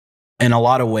in a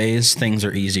lot of ways, things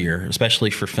are easier,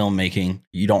 especially for filmmaking.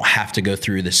 You don't have to go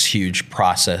through this huge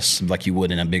process like you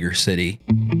would in a bigger city.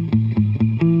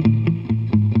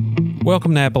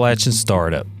 Welcome to Appalachian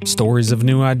Startup, stories of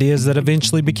new ideas that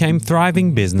eventually became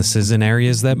thriving businesses in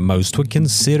areas that most would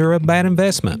consider a bad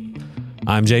investment.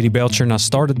 I'm JD Belcher, and I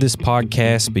started this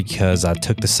podcast because I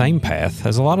took the same path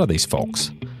as a lot of these folks.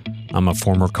 I'm a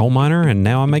former coal miner, and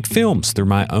now I make films through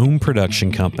my own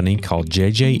production company called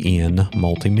JJN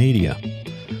Multimedia.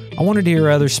 I wanted to hear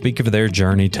others speak of their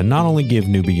journey to not only give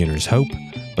new beginners hope,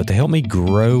 but to help me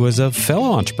grow as a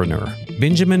fellow entrepreneur.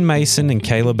 Benjamin Mason and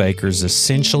Caleb Akers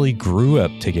essentially grew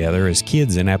up together as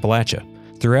kids in Appalachia.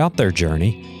 Throughout their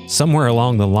journey, somewhere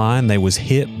along the line, they was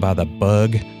hit by the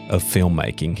bug of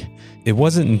filmmaking. It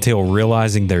wasn't until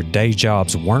realizing their day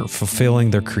jobs weren't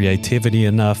fulfilling their creativity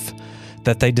enough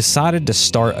that they decided to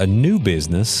start a new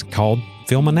business called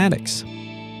Filmanatics.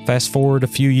 Fast forward a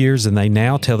few years and they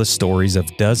now tell the stories of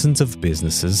dozens of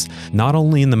businesses, not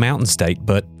only in the Mountain State,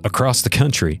 but across the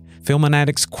country.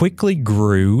 Filmanatics quickly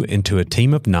grew into a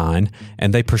team of 9,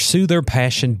 and they pursue their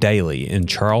passion daily in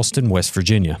Charleston, West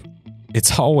Virginia.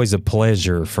 It's always a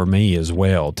pleasure for me as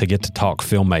well to get to talk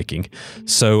filmmaking,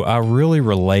 so I really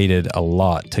related a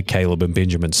lot to Caleb and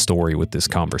Benjamin's story with this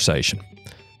conversation.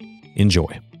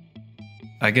 Enjoy.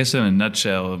 I guess in a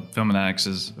nutshell, Filmanatics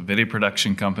is a video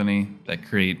production company that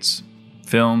creates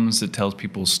films, that tells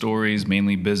people stories,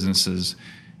 mainly businesses,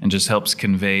 and just helps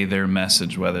convey their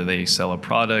message, whether they sell a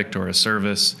product or a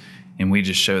service, and we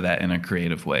just show that in a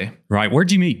creative way. Right.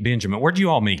 Where'd you meet, Benjamin? Where'd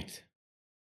you all meet?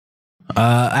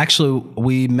 Actually,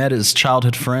 we met as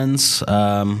childhood friends.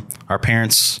 Our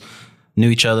parents knew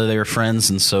each other. They were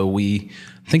friends, and so I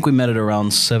think we met at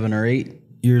around 7 or 8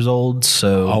 years old.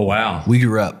 So oh wow, we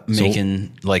grew up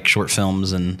making like short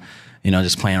films and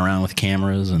just playing around with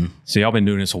cameras. And so y'all been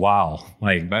doing this a while,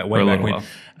 like way back when.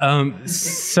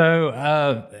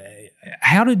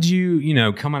 How did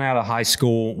you coming out of high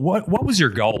school? What was your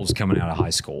goals coming out of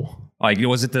high school? Like,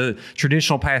 was it the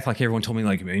traditional path? Like everyone told me,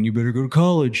 like, man, you better go to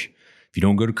college. If you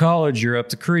don't go to college, you're up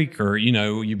the creek, or,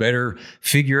 you better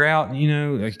figure out,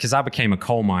 because I became a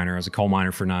coal miner. I was a coal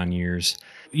miner for 9 years.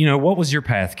 What was your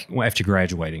path after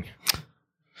graduating?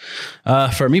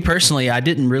 For me personally, I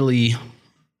didn't really,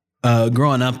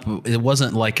 growing up, it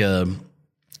wasn't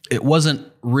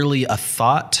really a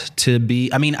thought to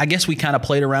be, I guess we kind of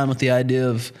played around with the idea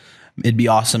of it'd be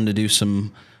awesome to do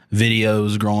some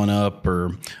videos growing up,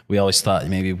 or we always thought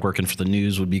maybe working for the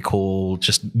news would be cool,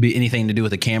 just be anything to do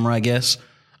with a camera, I guess.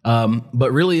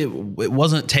 But really it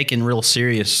wasn't taken real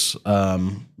serious,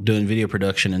 doing video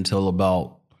production until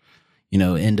about,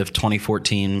 end of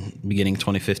 2014, beginning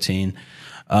 2015.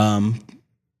 I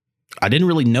didn't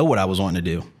really know what I was wanting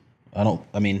to do. I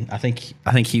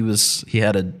think he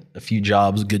had a few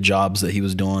jobs, good jobs that he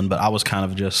was doing, but I was kind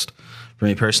of just, for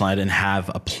me personally, I didn't have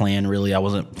a plan really. I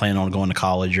wasn't planning on going to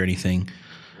college or anything.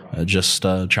 Just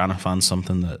trying to find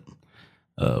something that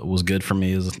was good for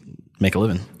me as make a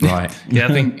living. Right. Yeah,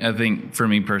 I think for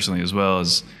me personally as well,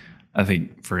 as I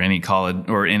think for any college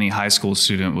or any high school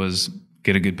student, was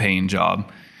get a good paying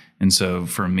job. And so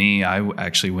for me, I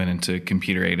actually went into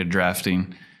computer-aided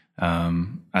drafting.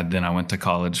 Then I went to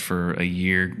college for a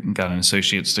year, got an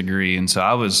associate's degree. And so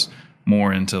I was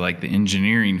more into like the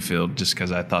engineering field just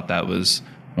because I thought that was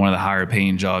one of the higher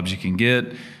paying jobs you can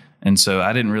get. And so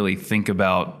I didn't really think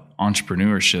about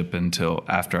entrepreneurship until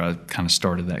after I kind of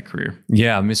started that career.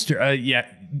 Yeah,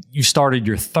 you started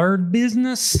your third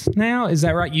business now, is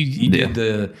that right?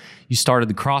 You started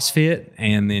the CrossFit,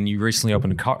 and then you recently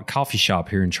opened a coffee shop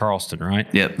here in Charleston, right?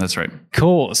 Yep, that's right.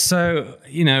 Cool. So,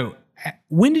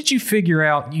 when did you figure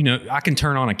out, I can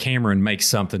turn on a camera and make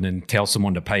something and tell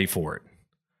someone to pay for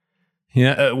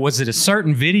it? Was it a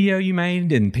certain video you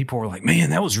made and people were like, man,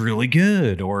 that was really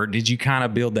good? Or did you kind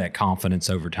of build that confidence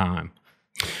over time?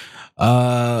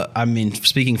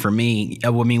 Speaking for me,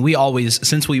 we always,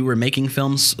 since we were making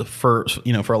films for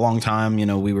a long time,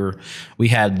 we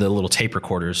had the little tape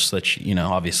recorders that,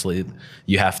 obviously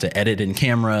you have to edit in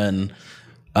camera, and,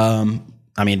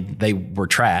 they were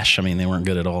trash. They weren't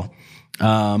good at all.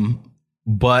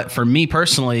 But for me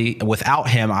personally, without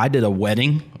him, I did a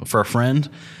wedding for a friend,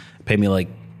 paid me like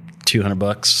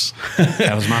 $200.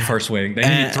 That was my first wedding. They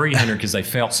needed $300 because they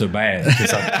felt so bad.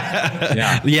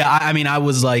 I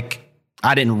was like,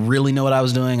 I didn't really know what I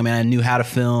was doing. I knew how to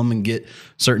film and get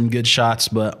certain good shots,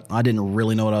 but I didn't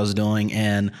really know what I was doing.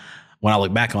 And when I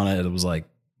look back on it, it was like,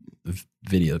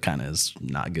 video kind of is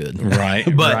not good. Right.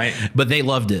 But they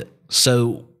loved it.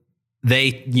 So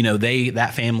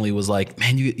that family was like,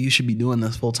 man, you should be doing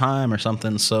this full time or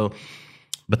something. So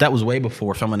but that was way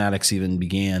before Filminatics even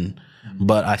began.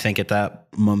 But I think at that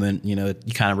moment, you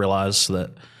kind of realize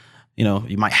that,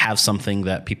 you might have something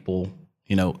that people,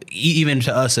 even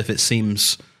to us, if it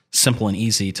seems simple and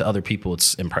easy, to other people,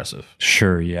 it's impressive.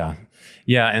 Sure. Yeah.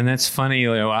 Yeah. And that's funny,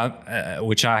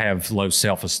 which I have low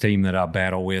self-esteem that I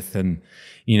battle with. And,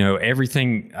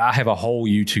 everything, I have a whole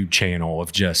YouTube channel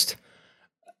of just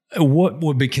what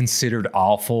would be considered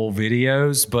awful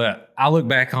videos, but I look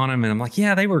back on them and I'm like,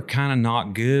 yeah, they were kind of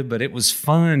not good, but it was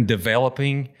fun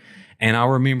developing. And I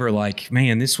remember like,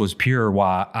 man, this was pure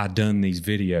why I done these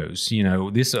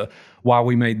videos, this, why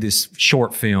we made this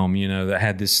short film, that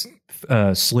had this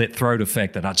slit throat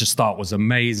effect that I just thought was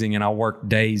amazing. And I worked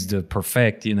days to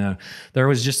perfect, there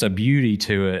was just a beauty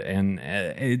to it.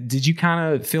 And did you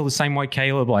kind of feel the same way,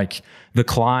 Caleb? Like the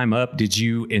climb up, did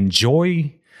you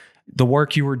enjoy the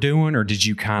work you were doing, or did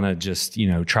you kind of just,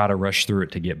 try to rush through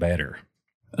it to get better?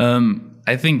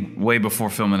 I think way before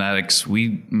Filminatics,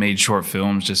 we made short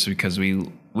films just because we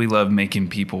love making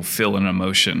people feel an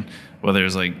emotion, whether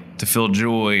it's like to feel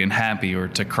joy and happy or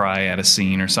to cry at a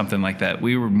scene or something like that.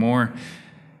 We were more,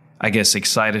 I guess,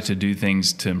 excited to do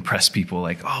things to impress people.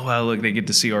 Like, oh, wow, look, they get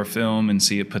to see our film and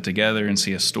see it put together and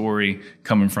see a story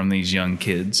coming from these young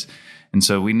kids. And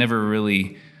so we never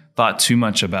really thought too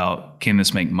much about, can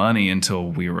this make money, until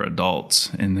we were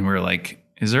adults. And then we were like,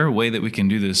 is there a way that we can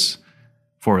do this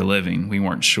for a living? We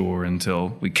weren't sure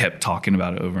until we kept talking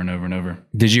about it over and over and over.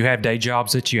 Did you have day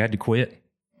jobs that you had to quit?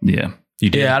 Yeah. You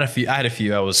did? Yeah, I had a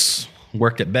few. I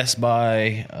worked at Best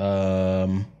Buy.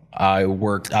 When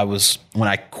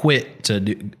I quit to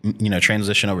do,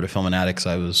 transition over to Filminatics,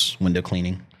 I was window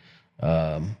cleaning.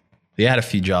 I had a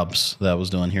few jobs that I was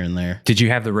doing here and there. Did you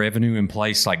have the revenue in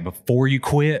place like before you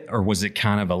quit, or was it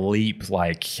kind of a leap?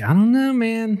 Like, I don't know,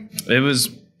 man. It was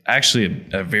actually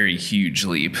a very huge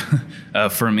leap.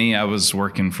 For me, I was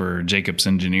working for Jacobs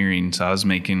Engineering, so I was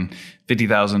making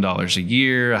 $50,000 a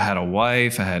year. I had a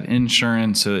wife, I had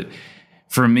insurance. So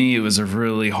for me, it was a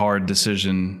really hard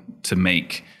decision to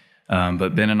make.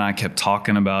 But Ben and I kept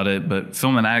talking about it. But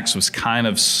Filminatics was kind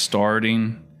of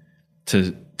starting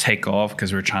to take off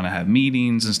because we were trying to have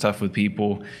meetings and stuff with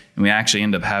people. And we actually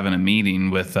ended up having a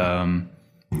meeting with,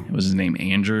 what was his name,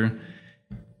 Andrew,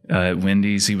 at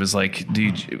Wendy's. He was like,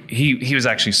 dude, he was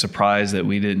actually surprised that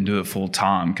we didn't do it full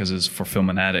time because it's for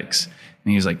Filminatics.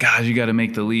 And he was like, God, you got to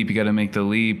make the leap,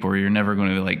 or you're never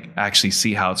going to like actually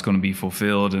see how it's going to be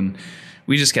fulfilled. And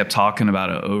we just kept talking about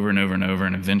it over and over and over.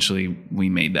 And eventually we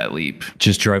made that leap.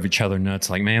 Just drove each other nuts.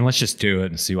 Like, man, let's just do it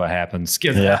and see what happens.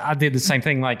 Yeah. I did the same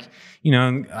thing. Like,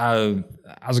 I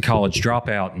was a college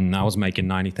dropout and I was making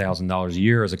 $90,000 a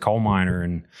year as a coal miner.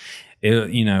 And,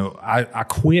 I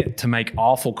quit to make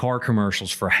awful car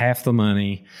commercials for half the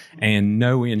money and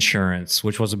no insurance,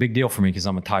 which was a big deal for me because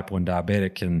I'm a type 1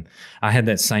 diabetic. And I had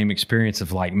that same experience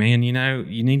of like, man,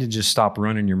 you need to just stop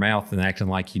running your mouth and acting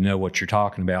like you know what you're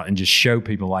talking about and just show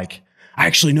people like, I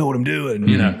actually know what I'm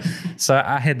doing, So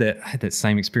I had that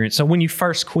same experience. So when you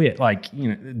first quit, like,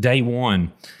 day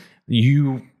one,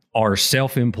 you are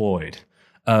self-employed.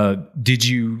 Did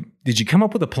you come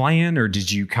up with a plan, or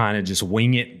did you kind of just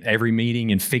wing it every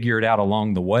meeting and figure it out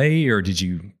along the way, or did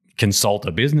you consult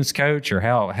a business coach, or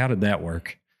how did that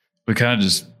work? We kind of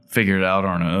just figured it out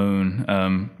on our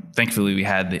own. Thankfully, we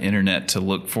had the internet to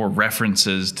look for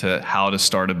references to how to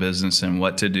start a business and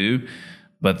what to do.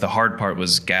 But the hard part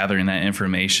was gathering that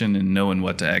information and knowing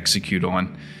what to execute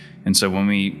on. And so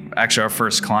when our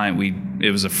first client, it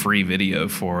was a free video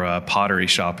for a pottery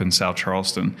shop in South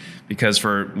Charleston, because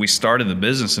we started the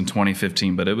business in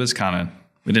 2015, but it was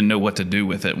we didn't know what to do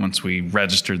with it once we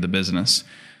registered the business.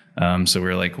 So we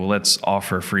were like, well, let's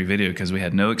offer a free video because we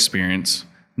had no experience.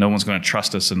 No one's going to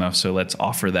trust us enough. So let's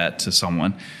offer that to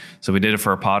someone. So we did it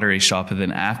for a pottery shop. And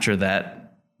then after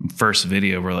that first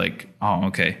video, we're like, oh,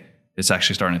 okay. It's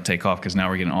actually starting to take off because now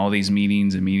we're getting all these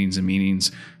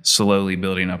meetings, slowly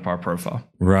building up our profile.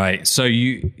 Right. So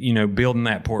building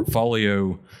that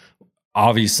portfolio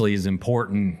obviously is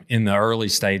important in the early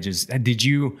stages. Did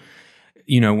you,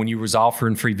 when you was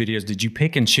offering free videos, did you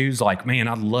pick and choose like, man,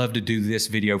 I'd love to do this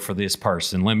video for this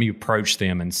person. Let me approach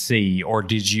them and see. Or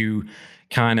did you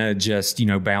kind of just,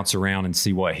 bounce around and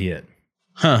see what hit?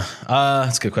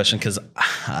 That's a good question because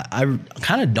I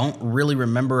kind of don't really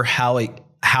remember how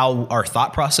our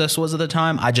thought process was at the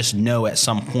time. I just know at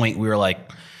some point we were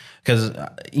like, because,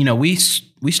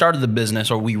 we started the business,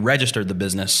 or we registered the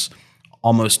business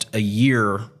almost a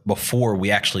year before we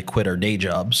actually quit our day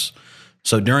jobs.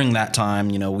 So during that time,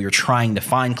 we were trying to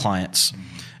find clients.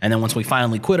 And then once we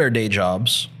finally quit our day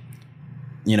jobs,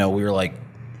 we were like,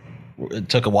 it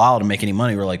took a while to make any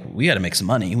money. We were like, we got to make some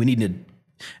money. We need to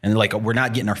And like, we're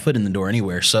not getting our foot in the door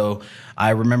anywhere. So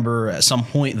I remember at some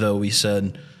point though, we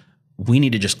said, we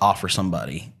need to just offer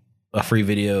somebody a free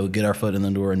video, get our foot in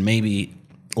the door, and maybe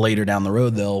later down the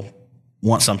road, they'll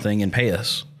want something and pay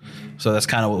us. So that's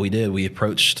kind of what we did. We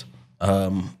approached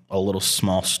a little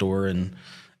small store in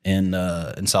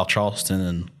South Charleston,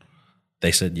 and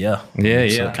they said, yeah. So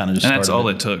it kind of just and that's all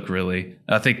it. it took, really.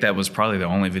 I think that was probably the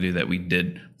only video that we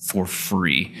did for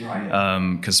free.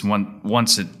 Because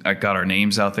once I got our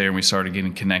names out there and we started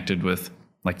getting connected with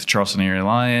like the Charleston Area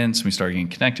Alliance, we started getting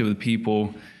connected with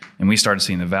people, and we started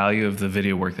seeing the value of the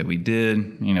video work that we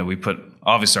did. You know, we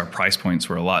obviously our price points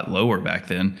were a lot lower back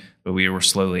then, but we were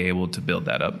slowly able to build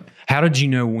that up. How did you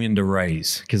know when to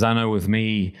raise? Because I know with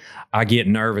me, I get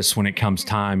nervous when it comes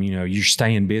time. You know, you're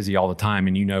staying busy all the time,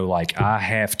 and you know, like I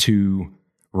have to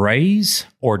raise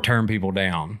or turn people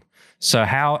down. So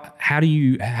how do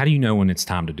you know when it's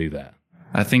time to do that?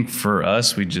 I think for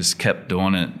us, we just kept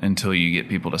doing it until you get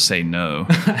people to say no.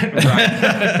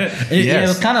 It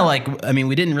was kind of like, I mean,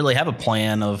 we didn't really have a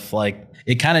plan of like,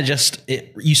 it kind of just,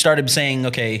 you started saying,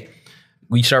 okay,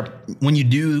 when you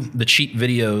do the cheap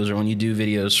videos or when you do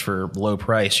videos for low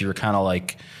price, you're kind of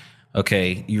like,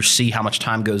 okay, you see how much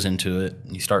time goes into it.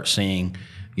 You start seeing,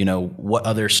 you know, what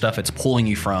other stuff it's pulling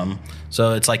you from.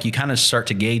 So it's like you kind of start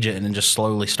to gauge it and then just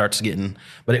slowly starts getting,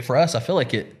 but for us, I feel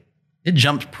like it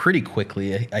jumped pretty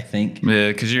quickly, I think. Yeah,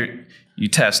 because you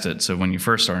test it. So when you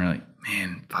first start, you're like,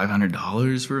 man,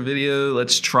 $500 for a video?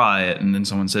 Let's try it. And then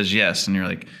someone says yes, and you're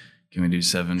like, can we do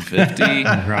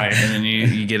 $750? Right. And then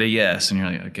you get a yes, and you're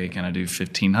like, okay, can I do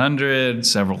 $1,500,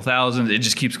 several thousand? It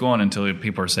just keeps going until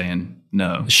people are saying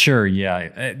no. Sure,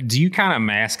 yeah. Do you kind of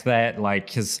mask that? Like,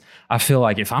 because I feel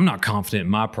like if I'm not confident in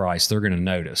my price, they're going to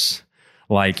notice.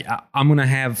 Like I'm gonna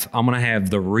have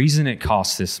the reason it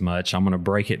costs this much. I'm gonna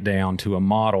break it down to a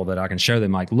model that I can show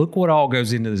them. Like, look what all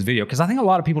goes into this video. Because I think a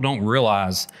lot of people don't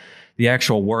realize the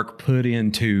actual work put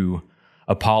into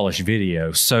a polished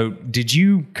video. So, did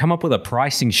you come up with a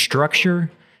pricing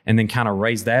structure and then kind of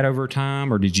raise that over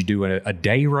time, or did you do a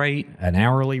day rate, an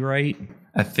hourly rate?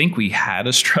 I think we had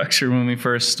a structure when we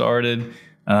first started.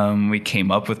 We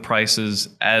came up with prices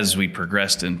as we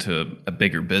progressed into a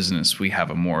bigger business. We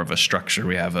have more of a structure.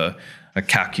 We have a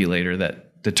calculator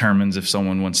that determines if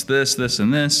someone wants this, this,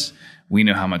 and this. We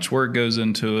know how much work goes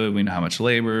into it. We know how much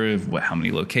labor, how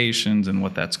many locations, and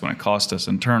what that's going to cost us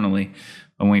internally.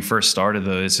 But when we first started,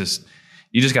 though, it's just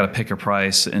you just got to pick a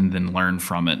price and then learn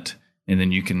from it, and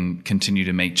then you can continue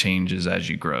to make changes as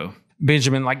you grow.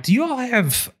 Benjamin, like, do you all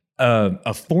have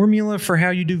a formula for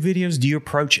how you do videos? Do you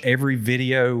approach every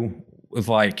video with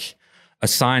like a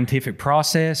scientific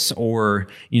process, or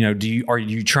are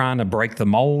you trying to break the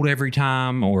mold every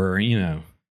time, or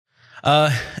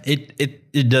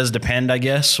It does depend, I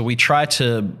guess. We try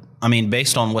to,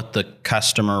 based on what the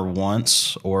customer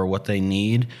wants or what they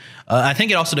need. I think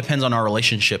it also depends on our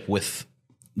relationship with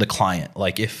the client.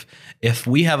 Like if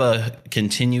we have a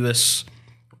continuous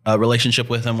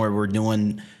relationship with them where we're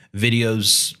doing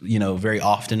videos, very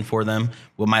often for them,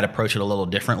 we might approach it a little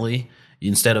differently.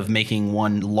 Instead of making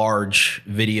one large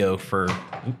video for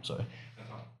a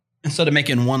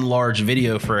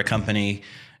company,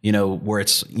 where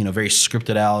it's, very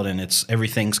scripted out and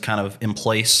everything's kind of in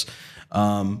place.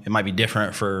 It might be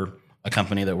different for a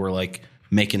company that we're like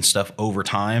making stuff over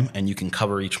time and you can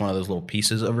cover each one of those little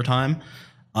pieces over time.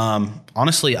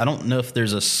 Honestly, I don't know if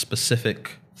there's a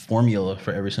specific formula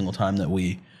for every single time that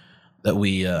we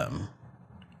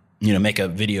make a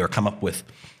video or come up with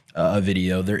a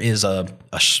video. There is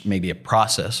maybe a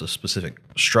process, a specific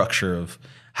structure of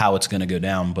how it's going to go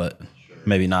down, but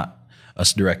maybe not a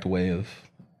direct way of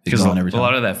because a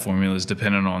lot of that formula is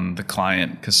dependent on the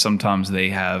client, because sometimes they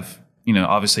have,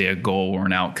 obviously a goal or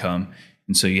an outcome.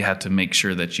 And so you have to make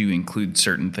sure that you include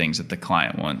certain things that the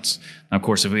client wants. And of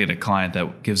course, if we had a client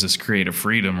that gives us creative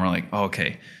freedom, we're like, oh,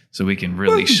 okay, so we can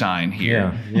really shine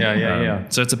here. Yeah.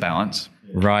 So it's a balance.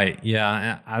 Right.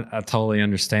 Yeah, I totally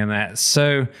understand that.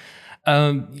 So,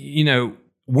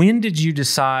 when did you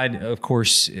decide, of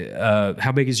course,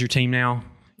 how big is your team now?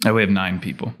 We have 9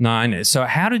 people. 9. So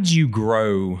how did you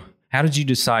grow? How did you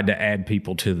decide to add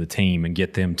people to the team and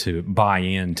get them to buy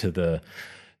into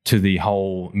the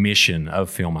whole mission of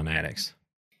Filmonatics?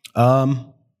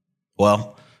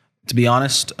 Well, to be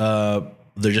honest, there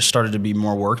just started to be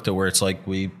more work to where it's like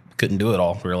we couldn't do it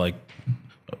all. We were like,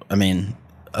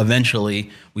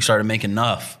 eventually we started making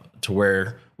enough to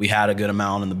where we had a good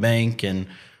amount in the bank, and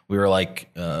we were like,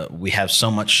 we have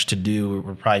so much to do.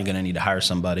 We're probably going to need to hire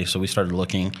somebody. So we started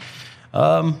looking.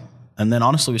 And then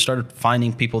honestly, we started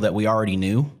finding people that we already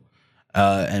knew,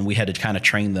 and we had to kind of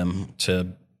train them to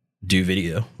do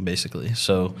video, basically.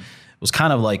 So was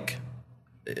kind of like,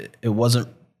 it wasn't,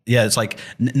 yeah, it's like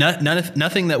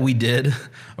nothing that we did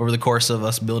over the course of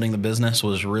us building the business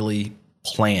was really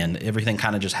planned. Everything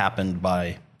kind of just happened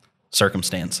by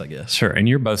circumstance, I guess. Sure. And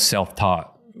you're both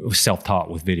self-taught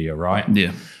with video, right?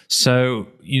 Yeah. So,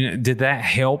 did that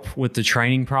help with the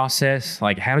training process?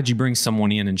 Like, how did you bring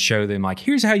someone in and show them, like,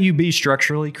 here's how you be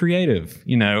structurally creative,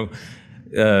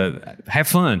 have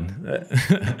fun?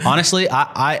 Honestly,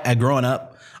 I growing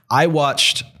up, I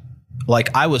watched,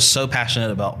 like, I was so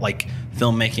passionate about like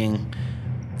filmmaking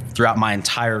throughout my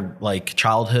entire like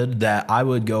childhood that I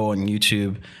would go on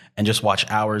YouTube and just watch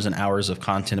hours and hours of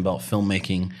content about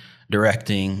filmmaking,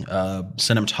 directing,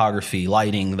 cinematography,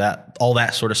 lighting, all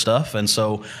that sort of stuff. And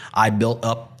so I built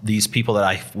up these people that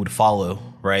I would follow,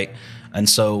 right? And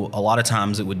so a lot of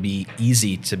times it would be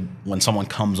easy to, when someone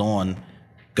comes on,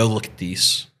 go look at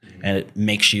these, and it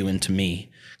makes you into me.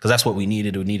 Because that's what we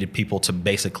needed. We needed people to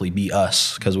basically be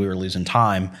us, because we were losing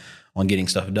time on getting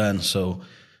stuff done. So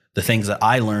the things that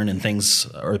I learned and things,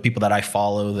 or the people that I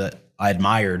follow that I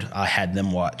admired, I had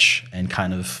them watch and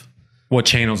kind of. What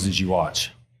channels did you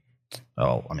watch?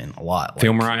 Oh, I mean, a lot.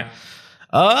 Film Riot?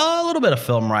 A little bit of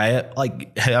Film Riot.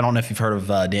 Like, I don't know if you've heard of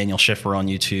Daniel Schiffer on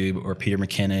YouTube, or Peter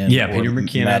McKinnon. Yeah, Peter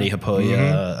McKinnon. Maddie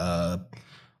Hapoya,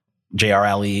 J.R.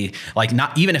 Ali. Like,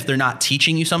 not even if they're not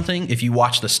teaching you something, if you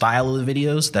watch the style of the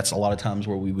videos, that's a lot of times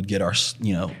where we would get our,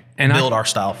 build our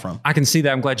style from. I can see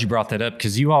that. I'm glad you brought that up,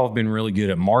 because you all have been really good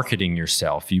at marketing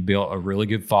yourself. You built a really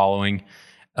good following.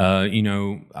 Do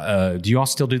you all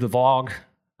still do the vlog?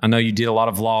 I know you did a lot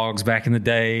of vlogs back in the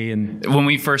day. And when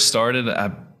we first started,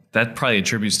 that probably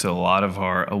attributes to a lot of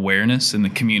our awareness in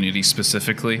the community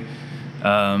specifically.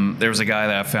 There was a guy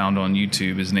that I found on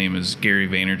YouTube. His name is Gary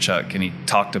Vaynerchuk, and he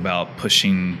talked about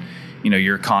pushing,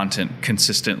 your content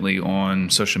consistently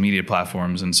on social media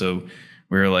platforms. And so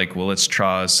we were like, well, let's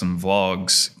try some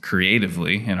vlogs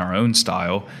creatively in our own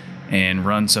style and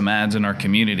run some ads in our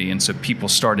community. And so people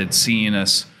started seeing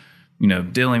us,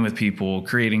 dealing with people,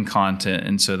 creating content.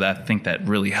 And so I think that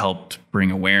really helped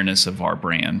bring awareness of our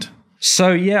brand.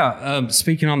 So,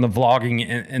 speaking on the vlogging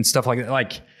and stuff like that,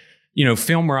 like,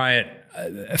 Film Riot,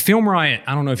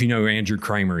 I don't know if you know who Andrew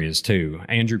Kramer is too.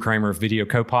 Andrew Kramer of Video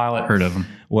Copilot. Heard of him.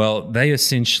 Well, they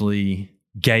essentially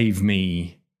gave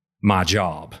me my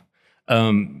job.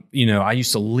 I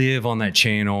used to live on that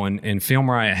channel, and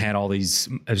Film Riot had all these,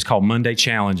 it was called Monday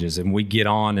Challenges, and we'd get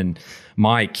on, and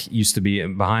Mike used to be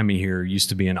behind me here, used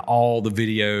to be in all the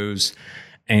videos,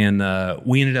 and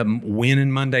we ended up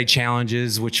winning Monday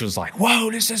Challenges, which was like,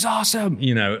 whoa, this is awesome.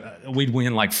 We'd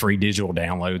win like free digital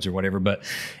downloads or whatever, but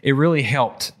it really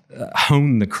helped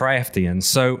hone the craft in.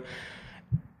 So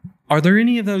are there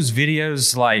any of those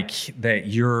videos like that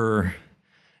you're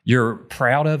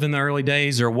proud of in the early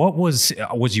days, or what was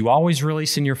you always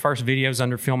releasing your first videos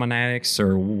under Filmanatics,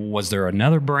 or was there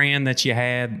another brand that you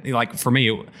had? Like for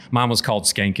me, mine was called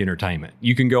Skank Entertainment.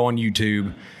 You can go on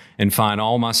YouTube and find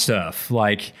all my stuff.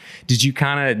 Like, did you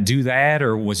kind of do that,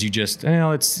 or was you just,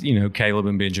 it's, Caleb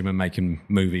and Benjamin making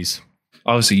movies?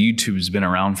 Obviously, YouTube has been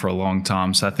around for a long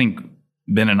time, so I think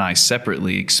Ben and I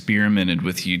separately experimented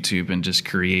with YouTube and just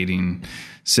creating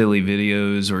silly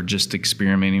videos, or just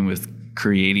experimenting with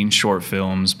creating short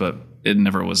films, but it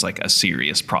never was like a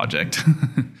serious project.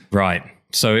 Right.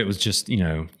 So it was just,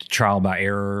 trial by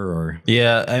error, or.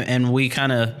 Yeah. And we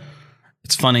kind of,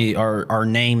 it's funny, our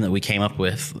name that we came up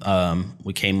with it in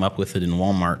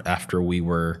Walmart after we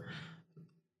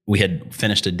had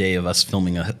finished a day of us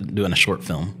doing a short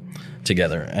film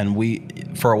together.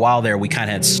 And for a while there, we kind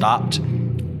of had stopped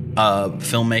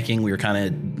filmmaking. We were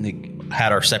kind of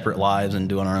had our separate lives and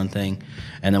doing our own thing.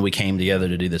 And then we came together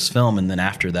to do this film. And then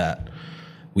after that,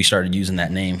 we started using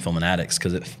that name, Filmanatics,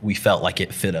 because we felt like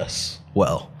it fit us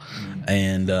well.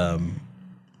 And I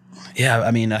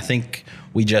think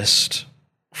we just,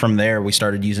 from there, we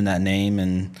started using that name,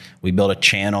 and we built a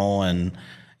channel, and,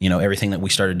 everything that we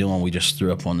started doing, we just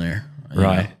threw up on there.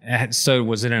 Right. So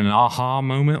was it an aha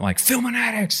moment, like,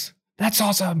 Filmanatics, that's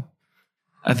awesome?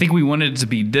 I think we wanted it to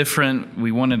be different.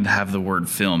 We wanted to have the word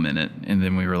film in it. And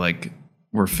then we were like,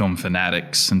 we're film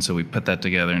fanatics. And so we put that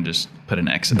together and just put an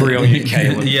X in it. Brilliant,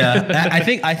 Caleb. Yeah. I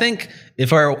think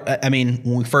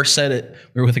when we first said it,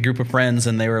 we were with a group of friends,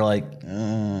 and they were like, I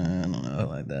don't know,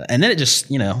 like that. And then it just,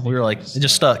 we were like, it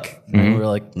just stuck. Mm-hmm. And we were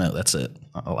like, no, that's it.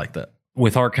 I like that.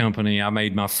 With our company, I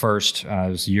made my first, it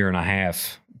was a year and a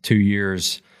half, 2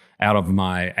 years out of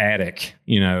my attic.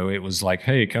 It was like,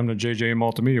 hey, come to JJ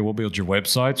Multimedia. We'll build your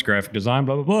websites, graphic design,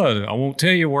 blah, blah, blah. I won't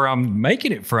tell you where I'm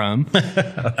making it from.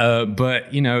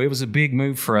 But, it was a big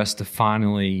move for us to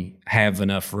finally have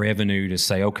enough revenue to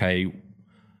say, okay,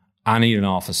 I need an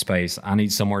office space. I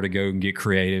need somewhere to go and get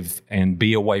creative and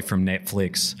be away from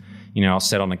Netflix. I'll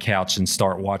sit on the couch and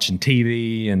start watching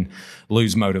TV and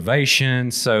lose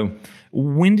motivation. So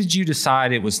when did you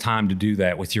decide it was time to do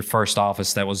that with your first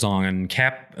office that was on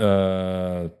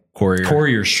Courier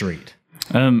Street?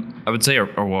 I would say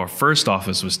our first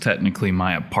office was technically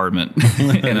my apartment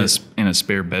in a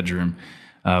spare bedroom.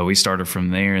 We started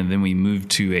from there, and then we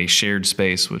moved to a shared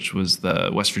space, which was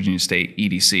the West Virginia State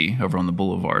EDC over on the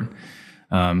Boulevard.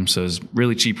 So it was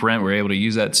really cheap rent. We were able to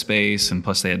use that space, and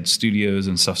plus they had studios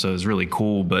and stuff, so it was really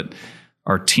cool. But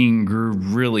our team grew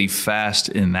really fast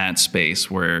in that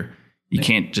space where you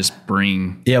can't just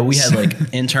bring... Yeah, we had like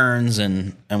interns,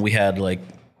 and we had like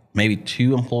maybe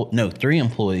 3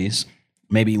 employees,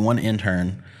 maybe 1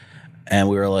 intern, and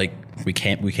we were like, we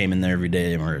came in there every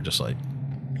day, and we were just like,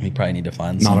 we probably need to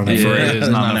find something. There's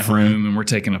not enough room, and we're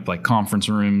taking up like conference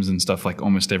rooms and stuff like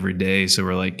almost every day. So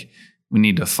we're like, we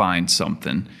need to find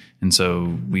something. And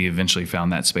so we eventually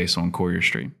found that space on Courier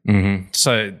Street. Mm-hmm.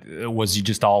 So was you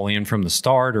just all in from the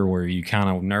start, or were you kind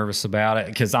of nervous about it?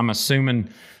 Because I'm assuming,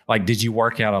 like, did you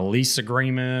work out a lease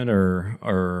agreement,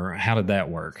 or how did that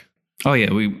work? Oh,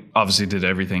 yeah. We obviously did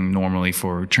everything normally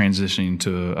for transitioning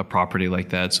to a property like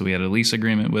that. So we had a lease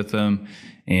agreement with them,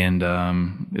 and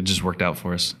it just worked out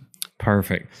for us.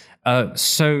 Perfect.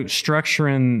 So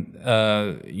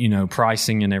structuring,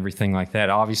 pricing and everything like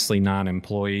that, obviously 9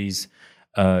 employees,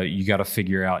 you got to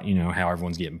figure out, how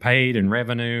everyone's getting paid and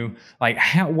revenue. Like,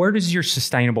 where does your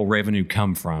sustainable revenue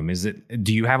come from?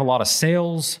 Do you have a lot of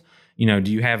sales?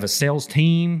 Do you have a sales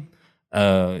team?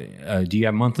 Do you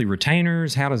have monthly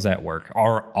retainers? How does that work?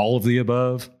 Are all of the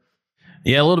above?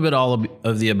 Yeah, a little bit all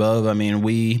of the above. I mean,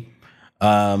 we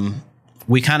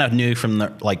kind of knew from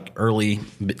the early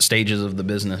stages of the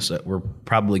business that we're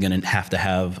probably going to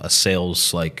have a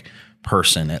sales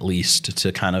person at least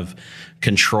to kind of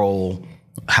control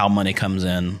how money comes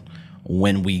in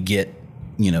when we get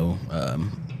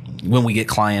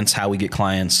clients, how we get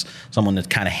clients, someone to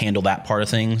kind of handle that part of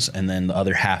things, and then the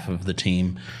other half of the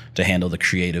team to handle the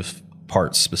creative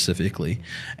parts specifically.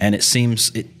 And it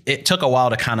seems it took a while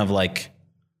to kind of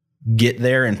get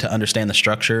there and to understand the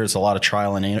structure. It's a lot of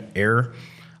trial and error.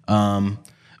 But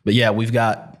yeah, we've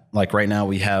got right now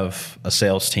we have a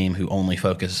sales team who only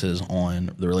focuses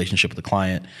on the relationship with the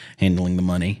client, handling the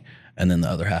money, and then the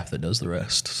other half that does the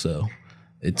rest. So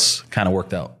it's kind of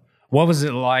worked out. What was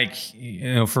it like?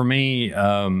 For me,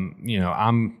 I'm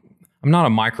not a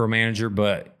micromanager,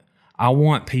 but I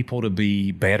want people to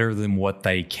be better than what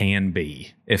they can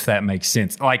be, if that makes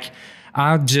sense.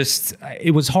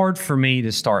 It was hard for me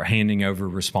to start handing over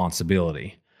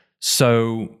responsibility.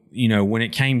 So, when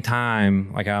it came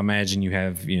time, I imagine you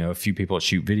have, a few people that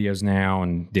shoot videos now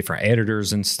and different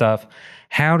editors and stuff.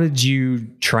 How did you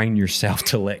train yourself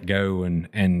to let go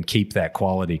and keep that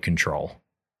quality control?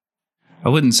 I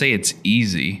wouldn't say it's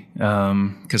easy,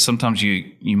 because sometimes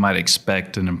you might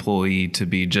expect an employee to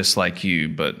be just like you,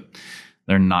 but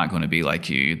they're not going to be like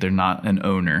you. They're not an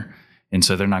owner. And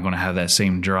so they're not going to have that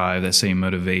same drive, that same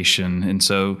motivation. And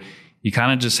so you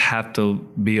kind of just have to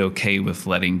be okay with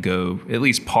letting go, at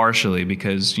least partially,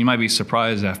 because you might be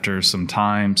surprised after some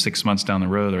time, 6 months down the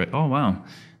road, they're like, oh, wow,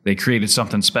 they created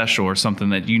something special or something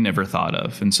that you never thought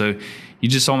of. And so you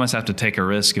just almost have to take a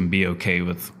risk and be okay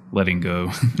with letting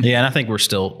go. Yeah, and I think we're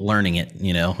still learning it.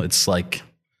 It's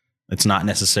it's not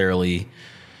necessarily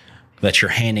that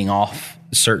you're handing off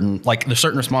there's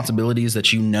certain responsibilities that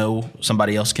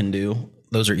somebody else can do.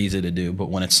 Those are easy to do, but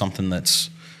when it's something that's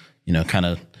kind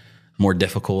of more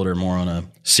difficult or more on a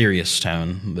serious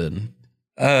tone, then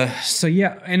so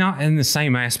yeah, and in the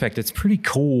same aspect, it's pretty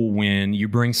cool when you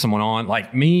bring someone on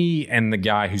like me and the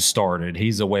guy who started.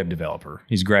 He's a web developer.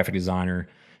 He's a graphic designer.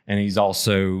 And he's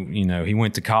also, he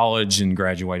went to college and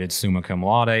graduated summa cum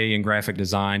laude in graphic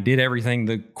design, did everything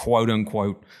the quote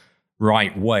unquote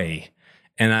right way.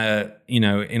 And,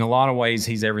 in a lot of ways,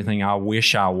 he's everything I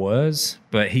wish I was.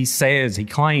 But he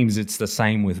claims it's the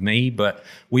same with me. But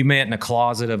we met in a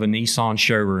closet of a Nissan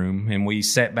showroom, and we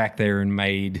sat back there and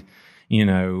made,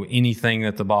 anything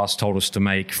that the boss told us to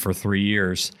make for 3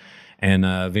 years. And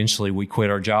eventually we quit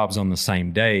our jobs on the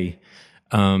same day.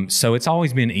 So it's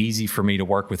always been easy for me to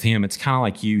work with him. It's kind of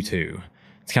like you two.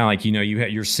 It's kind of like,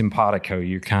 you're simpatico.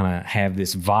 You kind of have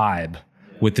this vibe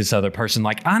with this other person.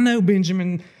 Like, I know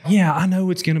Benjamin. Yeah, I know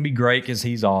it's going to be great because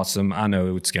he's awesome. I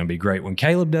know it's going to be great when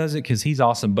Caleb does it because he's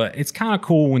awesome. But it's kind of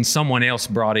cool when someone else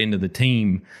brought into the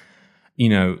team,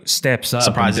 steps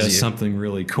up and does something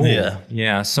really cool.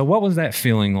 Yeah. So what was that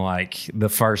feeling like the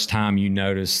first time you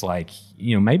noticed,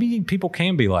 maybe people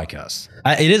can be like us?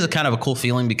 It is a kind of a cool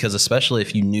feeling because especially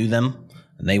if you knew them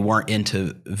and they weren't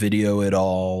into video at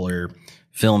all or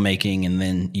filmmaking, and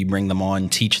then you bring them on,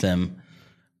 teach them,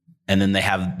 and then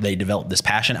they develop this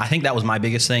passion. I think that was my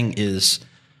biggest thing is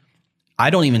I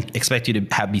don't even expect you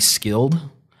to be skilled.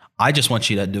 I just want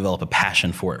you to develop a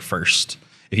passion for it first.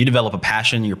 If you develop a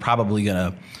passion, you're probably going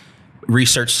to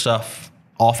research stuff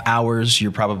off hours.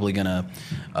 You're probably going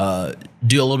to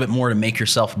do a little bit more to make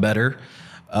yourself better.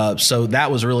 So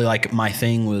that was really like my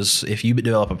thing was if you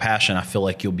develop a passion, I feel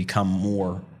like you'll become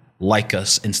more like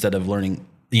us instead of learning,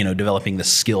 developing the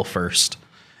skill first.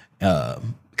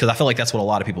 Because I feel like that's what a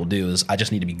lot of people do is I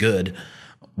just need to be good.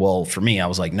 Well, for me, I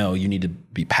was like, no, you need to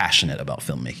be passionate about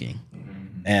filmmaking.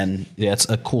 And yeah, it's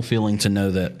a cool feeling to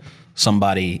know that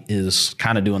somebody is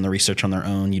kind of doing the research on their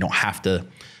own. You don't have to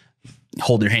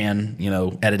hold your hand,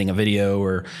 editing a video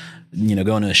or,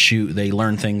 going to a shoot. They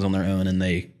learn things on their own and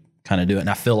they kind of do it. And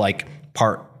I feel like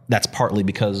that's partly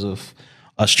because of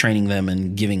us training them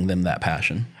and giving them that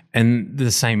passion. And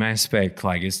the same aspect,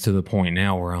 like it's to the point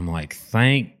now where I'm like,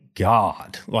 thank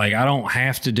God, like I don't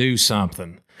have to do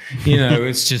something.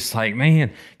 It's just like,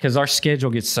 man, because our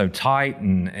schedule gets so tight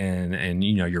and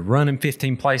you're running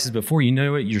 15 places before you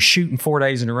know it. You're shooting 4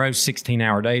 days in a row,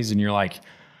 16-hour days. And you're like,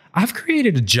 I've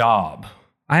created a job.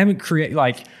 I haven't created,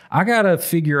 I got to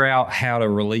figure out how to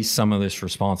release some of this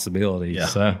responsibility. Yeah.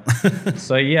 So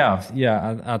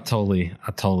I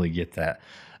totally get that.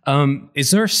 Is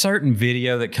there a certain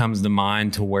video that comes to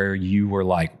mind to where you were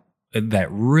like,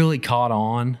 that really caught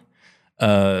on?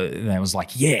 That was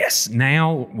like, yes,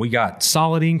 now we got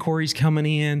solid inquiries coming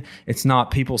in. It's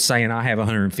not people saying I have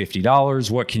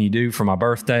 $150. What can you do for my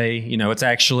birthday? It's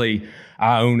actually,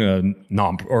 I run a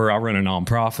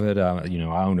nonprofit.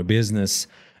 I own a business.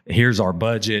 Here's our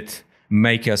budget.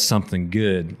 Make us something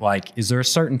good. Like, is there a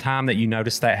certain time that you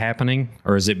noticed that happening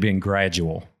or has it been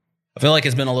gradual? I feel like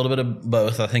it's been a little bit of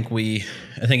both. I think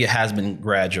it has been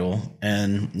gradual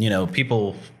and,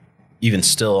 people even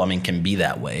still, can be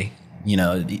that way.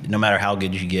 No matter how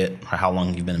good you get or how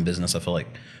long you've been in business, I feel like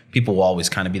people will always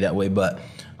kind of be that way. But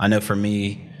I know for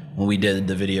me, when we did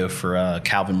the video for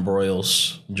Calvin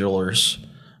Broyles Jewelers,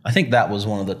 I think that was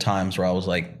one of the times where I was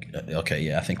like, okay,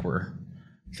 yeah, I think we're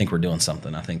doing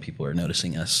something. I think people are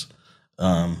noticing us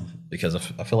because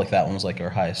I feel like that one was like our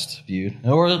highest viewed,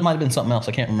 or it might have been something else.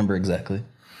 I can't remember exactly.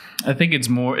 I think it's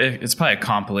probably a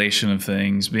compilation of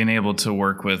things. Being able to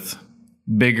work with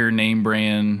bigger name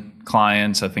brand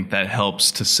clients, I think that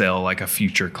helps to sell like a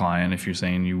future client. If you're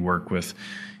saying you work with,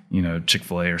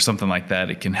 Chick-fil-A or something like that,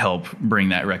 it can help bring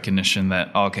that recognition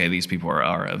that, okay, these people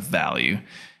are of value.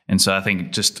 And so I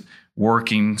think just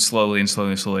working slowly,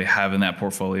 having that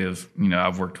portfolio of,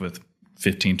 I've worked with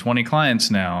 15, 20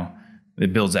 clients now,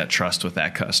 it builds that trust with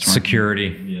that customer.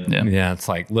 Security. Yeah. It's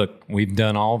like, look, we've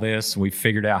done all this. We've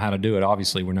figured out how to do it.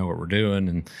 Obviously, we know what we're doing.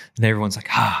 And everyone's like,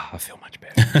 I feel much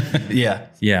better.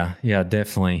 Yeah,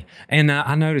 definitely. And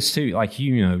I noticed too, like,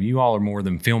 you all are more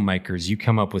than filmmakers. You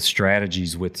come up with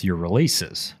strategies with your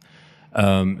releases.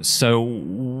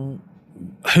 So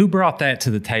who brought that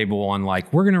to the table on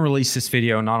like, we're going to release this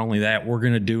video. Not only that, we're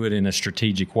going to do it in a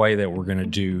strategic way that we're going to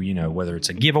do, whether it's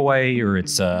a giveaway or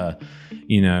it's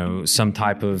some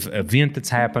type of event that's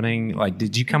happening. Like,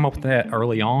 did you come up with that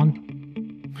early on?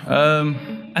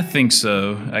 I think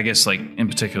so. I guess like in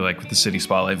particular, like with the City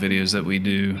Spotlight videos that we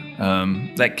do,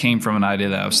 that came from an idea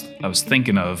that I was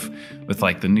thinking of with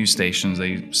like the news stations.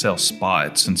 They sell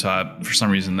spots, and so for some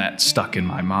reason that stuck in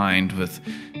my mind with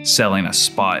selling a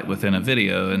spot within a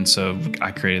video. And so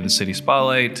I created the City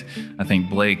Spotlight. I think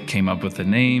Blake came up with the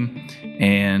name,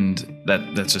 and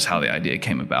that's just how the idea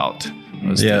came about.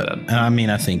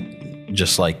 I think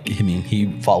just like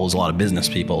he follows a lot of business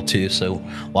people too, so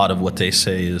a lot of what they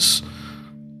say is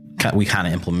we kind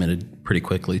of implemented pretty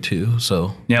quickly too.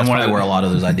 So that's probably where a lot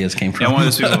of those ideas came from. Yeah, one of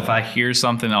those people, if I hear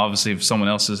something, obviously if someone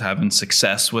else is having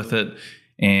success with it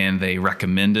and they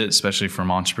recommend it, especially from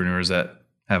entrepreneurs that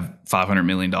have $500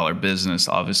 million business,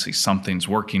 obviously something's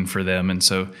working for them. And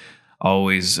so I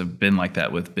always have been like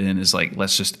that with Ben, is like,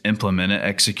 let's just implement it,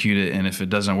 execute it. And if it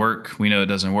doesn't work, we know it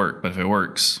doesn't work. But if it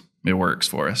works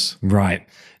for us. Right.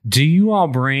 Do you all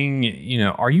bring,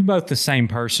 are you both the same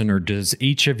person, or does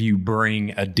each of you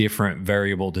bring a different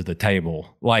variable to the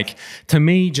table? Like, to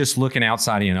me, just looking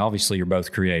outside in, obviously you're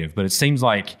both creative, but it seems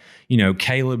like,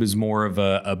 Caleb is more of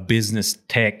a business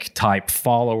tech type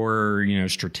follower,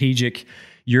 strategic.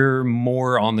 You're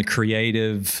more on the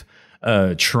creative,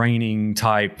 training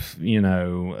type,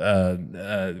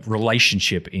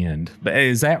 relationship end. But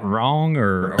is that wrong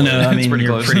or no? I mean,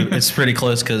 it's pretty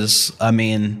close because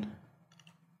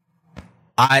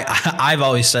I've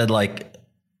always said, like,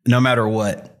 no matter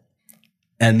what,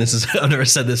 and this is, I've never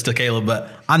said this to Caleb, but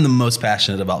I'm the most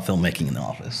passionate about filmmaking in the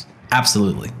office.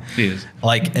 Absolutely. He is.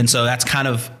 Like, and so that's kind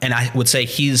of, and I would say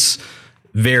he's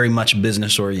very much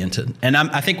business oriented. And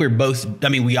I think we're both, I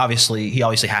mean, he obviously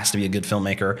has to be a good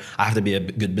filmmaker. I have to be a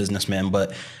good businessman,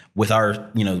 but with our,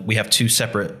 we have two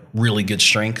separate really good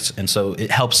strengths. And so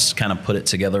it helps kind of put it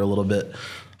together a little bit.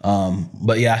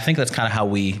 But yeah, I think that's kind of how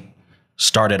we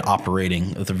started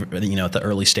operating at the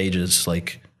early stages.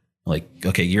 Like,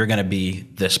 okay, you're going to be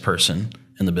this person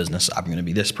in the business. I'm going to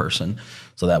be this person.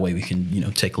 So that way we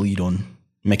can, take lead on,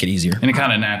 make it easier. And it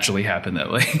kind of naturally happened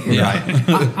that way.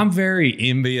 Right. I'm very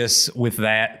envious with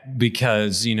that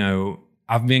because,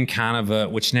 I've been kind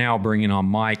of which now bringing on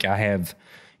Mike, I have,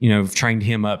 trained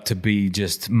him up to be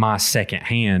just my second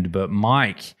hand. But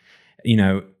Mike,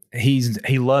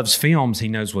 he loves films. He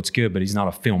knows what's good, but he's not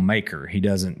a filmmaker. He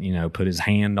doesn't, put his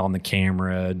hand on the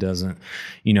camera, doesn't,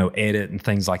 edit and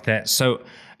things like that. So,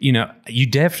 you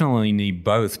definitely need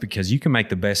both because you can make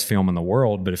the best film in the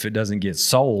world, but if it doesn't get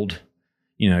sold,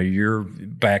 you're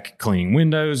back cleaning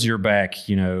windows. You're back,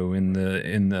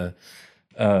 in the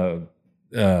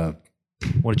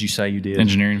what did you say you did?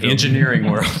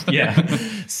 Engineering world. Yeah.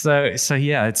 So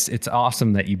yeah, it's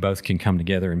awesome that you both can come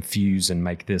together and fuse and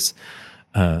make this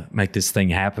thing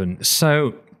happen.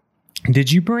 So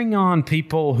did you bring on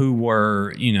people who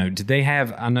were, did they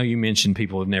have, I know you mentioned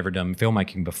people who've never done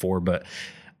filmmaking before, but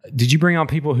did you bring on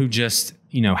people who just,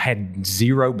 had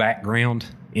zero background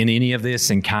in any of this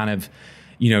and kind of,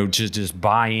 just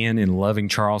buy in and loving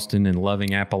Charleston and loving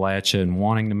Appalachia and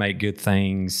wanting to make good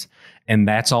things, and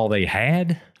that's all they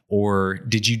had? Or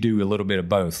did you do a little bit of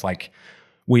both? Like,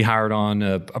 we hired on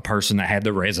a person that had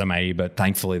the resume, but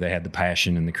thankfully they had the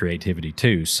passion and the creativity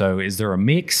too. So is there a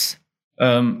mix?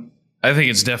 I think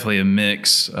it's definitely a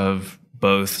mix of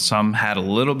both. Some had a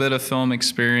little bit of film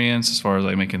experience as far as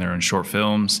like making their own short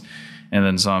films, and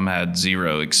then some had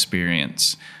zero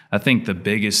experience. I think the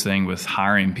biggest thing with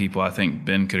hiring people, I think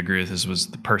Ben could agree with this, was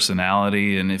the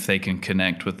personality and if they can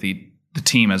connect with the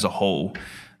team as a whole.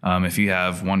 If you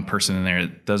have one person in there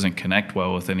that doesn't connect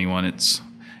well with anyone,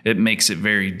 it makes it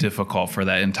very difficult for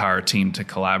that entire team to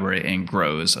collaborate and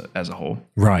grow as a whole.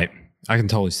 Right. I can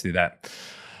totally see that.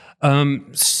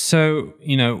 So,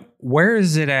 where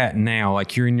is it at now?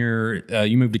 Like you're in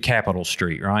you moved to Capitol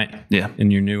Street, right? Yeah.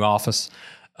 In your new office.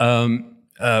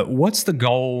 What's the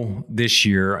goal this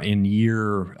year when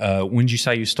did you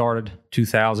say you started?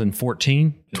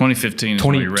 2014? 2015 is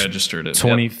when we registered it.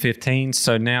 2015. Yep.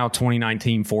 So now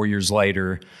 2019, 4 years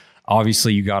later,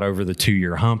 obviously you got over the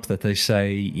 2-year hump that they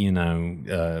say,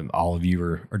 all of you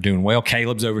are doing well.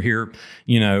 Caleb's over here,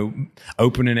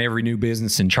 opening every new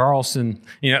business in Charleston.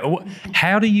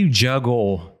 How do you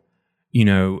juggle,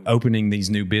 opening these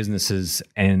new businesses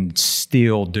and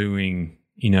still doing,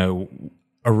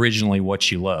 originally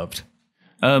what you loved?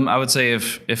 I would say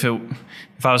if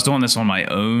I was doing this on my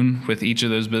own with each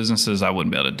of those businesses, I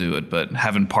wouldn't be able to do it. But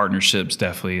having partnerships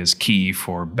definitely is key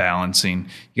for balancing.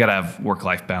 You got to have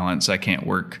work-life balance. I can't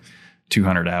work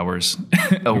 200 hours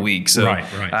a week. So right.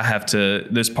 I have to,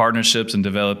 those partnerships and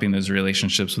developing those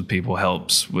relationships with people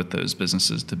helps with those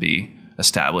businesses to be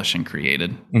established and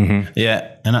created. Mm-hmm.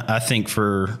 Yeah. And I think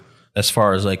as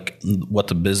far as like what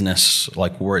the business,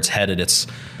 like where it's headed, it's,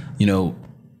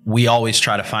 we always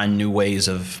try to find new ways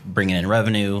of bringing in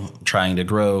revenue, trying to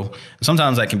grow.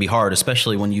 Sometimes that can be hard,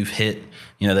 especially when you've hit,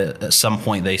 that at some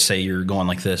point they say you're going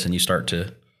like this and you start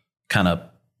to kind of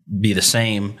be the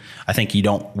same. I think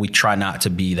we try not to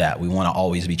be that. We want to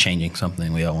always be changing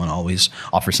something. We want to always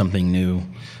offer something new,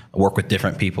 work with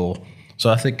different people. So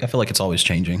I feel like it's always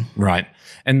changing. Right.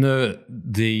 And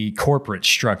the corporate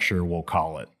structure, we'll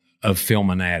call it, of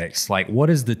Filmanatics, like what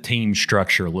does the team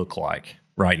structure look like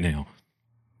right now?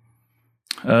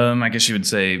 I guess you would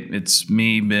say it's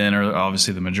me, Ben, are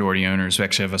obviously the majority owners. We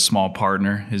actually have a small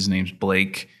partner. His name's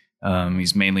Blake.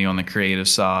 He's mainly on the creative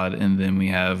side. And then we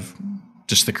have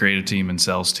just the creative team and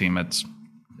sales team. That's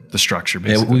the structure,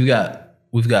 basically. Yeah,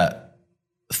 we've got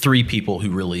 3 people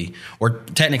who really, or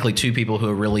technically 2 people who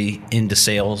are really into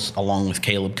sales, along with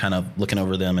Caleb kind of looking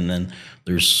over them. And then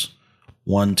there's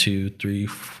 1, 2, 3,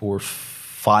 4,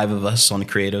 5 of us on the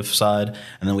creative side,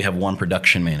 and then we have 1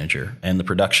 production manager, and the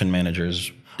production manager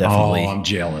is definitely. Oh, I'm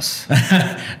jealous.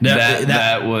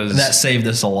 that saved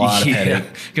us a lot of headache,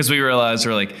 because we realized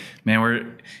we're like,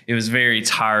 man, it was very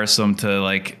tiresome to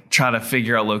like try to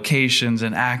figure out locations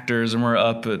and actors, and we're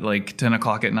up at like 10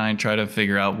 o'clock at night trying to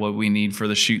figure out what we need for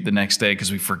the shoot the next day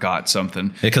because we forgot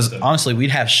something. Because honestly, we'd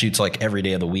have shoots like every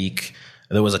day of the week.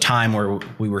 There was a time where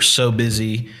we were so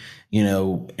busy.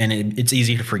 And it's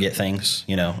easy to forget things,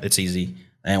 it's easy.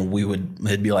 And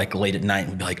it'd be like late at night,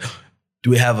 we'd be like, do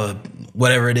we have a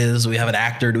whatever it is? Do we have an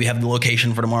actor? Do we have the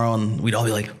location for tomorrow? And we'd all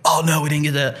be like, oh no, we didn't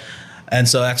get that. And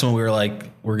so that's when we were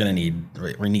like, we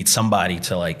need somebody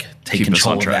to like take Keep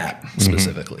control us of on that track.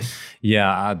 specifically. Yeah,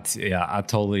 I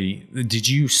totally. Did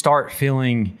you start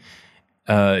feeling,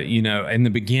 in the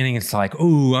beginning, it's like,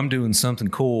 oh, I'm doing something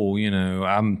cool.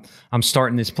 I'm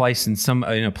starting this place in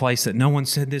a place that no one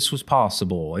said this was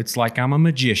possible. It's like I'm a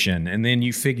magician, and then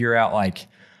you figure out like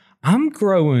I'm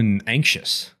growing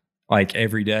anxious like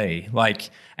every day, like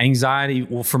anxiety.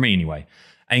 Well, for me anyway,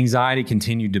 anxiety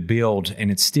continued to build, and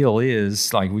it still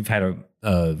is. Like we've had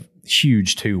a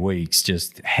huge 2 weeks,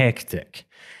 just hectic.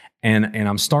 And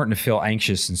I'm starting to feel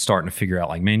anxious and starting to figure out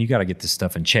like, man, you got to get this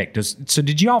stuff in check. So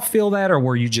did y'all feel that, or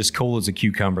were you just cool as a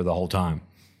cucumber the whole time?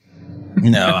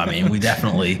 No, I mean, there's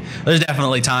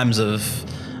definitely times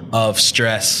of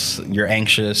stress. You're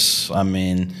anxious. I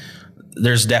mean,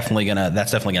 that's definitely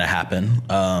gonna happen.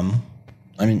 I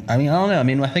don't know. I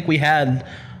mean, I think we've had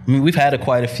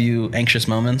quite a few anxious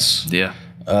moments. Yeah.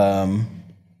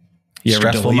 You ever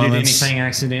Stressful deleted moments. anything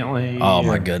accidentally? Oh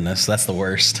my goodness, that's the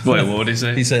worst. Wait, what did he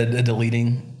say? He said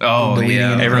deleting. Oh, deleting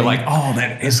yeah. anything. They were like, oh,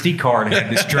 that SD card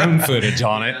had this drone footage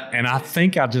on it, and I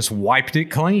think I just wiped it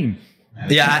clean.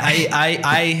 Yeah,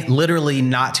 I literally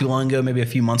not too long ago, maybe a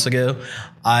few months ago,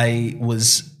 I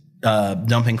was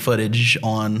dumping footage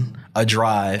on a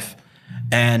drive,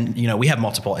 and we have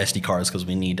multiple SD cards because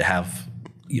we need to have,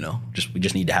 we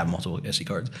just need to have multiple SD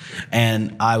cards,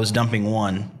 and I was dumping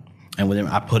one. And when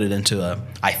I put it into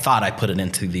I thought I put it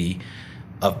into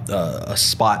a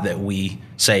spot that we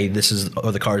say this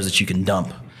are the cards that you can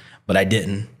dump, but I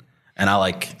didn't. And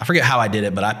I forget how I did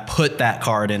it, but I put that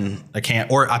card in a can,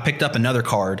 or I picked up another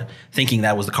card thinking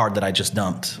that was the card that I just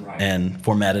dumped and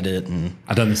formatted it, and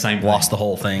I've done the same. Lost the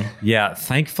whole thing. Yeah,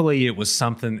 thankfully it was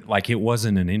something like it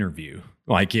wasn't an interview.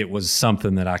 Like it was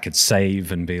something that I could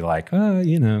save and be like, I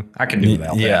can do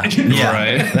without that. Yeah,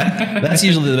 Right. That's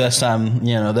usually the best time,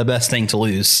 the best thing to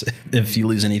lose if you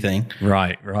lose anything.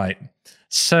 Right.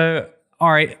 So,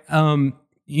 all right,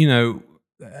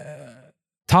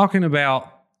 talking about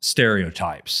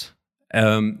stereotypes.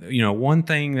 One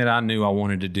thing that I knew I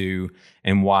wanted to do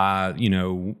and why,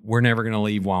 we're never going to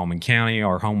leave Wyoming County.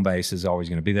 Our home base is always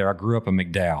going to be there. I grew up in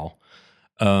McDowell.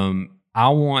 I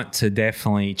want to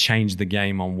definitely change the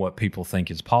game on what people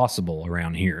think is possible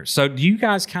around here. So do you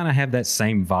guys kind of have that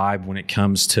same vibe when it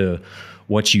comes to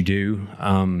what you do?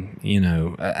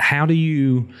 How do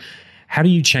you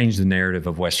change the narrative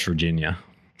of West Virginia?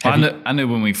 I knew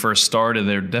when we first started,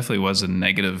 there definitely was a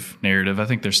negative narrative. I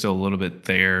think there's still a little bit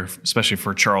there, especially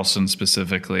for Charleston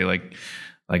specifically, like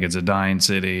it's a dying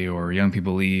city, or young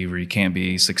people leave, or you can't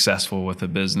be successful with a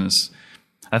business.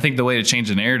 I think the way to change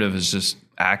the narrative is just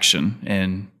action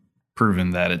and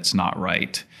proving that it's not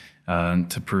right,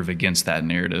 to prove against that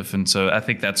narrative. And so I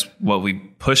think that's what we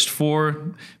pushed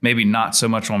for, maybe not so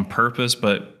much on purpose,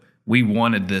 but we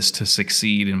wanted this to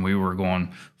succeed, and we were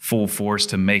going full force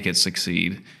to make it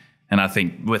succeed. And I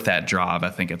think with that drive, I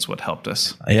think it's what helped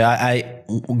us. Yeah,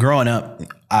 growing up,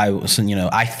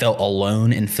 I felt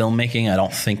alone in filmmaking. I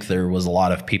don't think there was a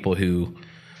lot of people who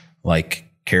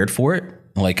cared for it.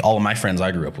 Like all of my friends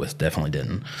I grew up with definitely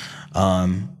didn't.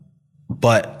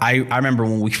 But I remember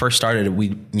when we first started,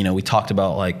 we talked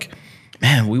about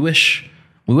man, we wish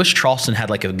Charleston had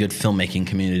a good filmmaking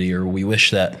community, or we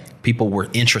wish that people were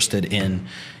interested in,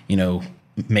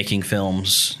 making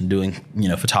films, doing,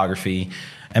 photography.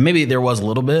 And maybe there was a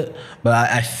little bit, but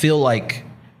I feel like,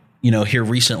 here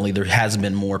recently there has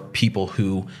been more people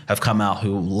who have come out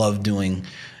who love doing,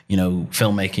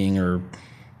 filmmaking or,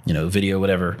 video,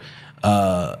 whatever.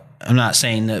 I'm not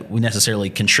saying that we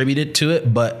necessarily contributed to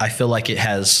it, but I feel like it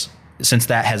has, since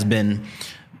that has been,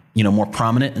 more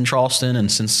prominent in Charleston,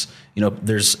 and since,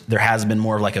 there has been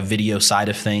more of a video side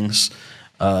of things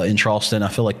in Charleston, I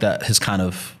feel like that has kind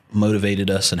of motivated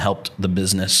us and helped the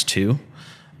business too.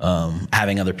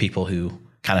 Having other people who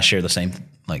kind of share the same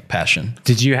passion.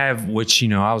 Did you have, I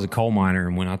was a coal miner,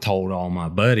 and when I told all my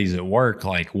buddies at work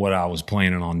what I was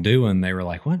planning on doing, they were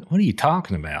like, what are you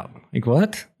talking about?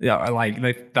 What? Yeah,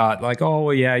 they thought oh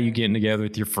yeah, you getting together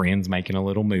with your friends making a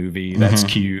little movie. That's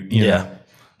cute. You know?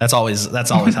 That's always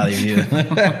how they view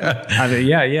it.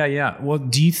 Yeah. Well,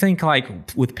 do you think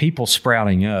with people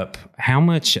sprouting up, how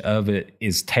much of it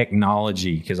is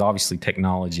technology? Because obviously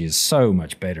technology is so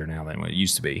much better now than what it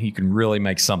used to be. You can really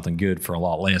make something good for a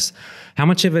lot less. How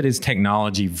much of it is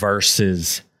technology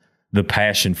versus the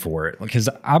passion for it? Because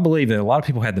I believe that a lot of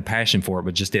people had the passion for it,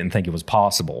 but just didn't think it was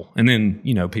possible. And then,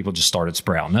 people just started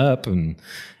sprouting up, and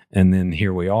then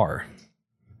here we are.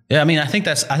 Yeah, I mean, I think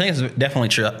it's definitely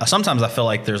true. Sometimes I feel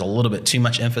like there's a little bit too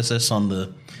much emphasis on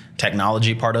the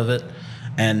technology part of it.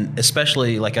 And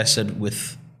especially, like I said,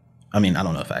 I don't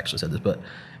know if I actually said this, but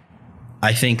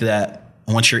I think that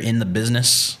once you're in the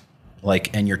business,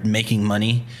 like, and you're making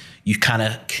money, you kind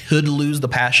of could lose the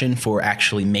passion for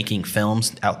actually making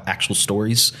films, actual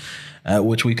stories,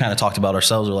 which we kind of talked about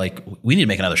ourselves. We're like, we need to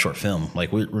make another short film.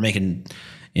 Like, we're making,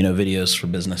 videos for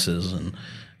businesses and,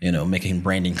 making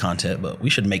branding content, but we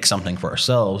should make something for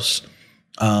ourselves.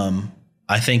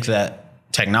 I think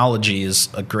that technology is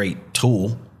a great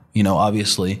tool,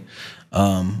 obviously.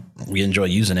 We enjoy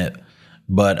using it,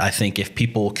 but I think if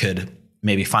people could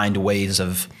maybe find ways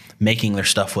of making their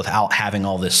stuff without having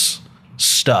all this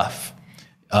stuff,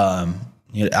 I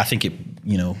think it,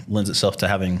 lends itself to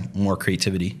having more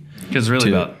creativity. Because really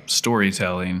about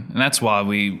storytelling. And that's why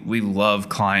we love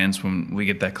clients when we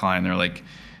get that client, they're like,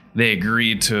 they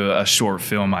agree to a short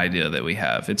film idea that we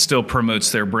have. It still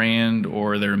promotes their brand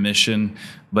or their mission,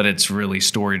 but it's really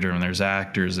story driven. There's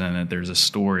actors in it. There's a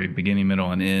story, beginning,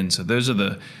 middle, and end. So those are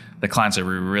the clients that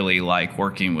we really like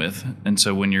working with. And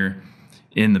so when you're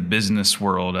in the business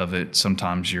world of it,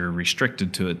 sometimes you're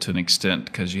restricted to it to an extent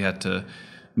because you have to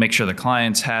make sure the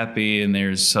client's happy, and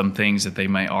there's some things that they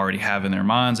might already have in their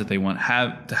minds that they want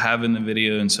to have in the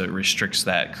video. And so it restricts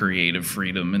that creative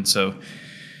freedom. And so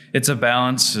it's a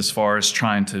balance as far as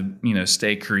trying to,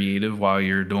 stay creative while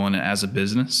you're doing it as a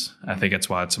business. I think that's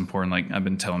why it's important. Like I've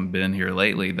been telling Ben here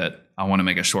lately that I want to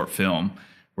make a short film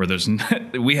where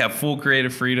we have full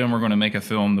creative freedom. We're going to make a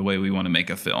film the way we want to make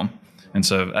a film. And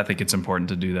so I think it's important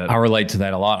to do that. I relate to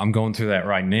that a lot. I'm going through that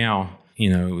right now.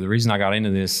 The reason I got into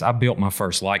this, I built my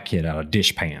first light kit out of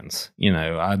dish pans.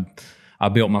 I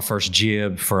built my first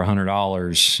jib for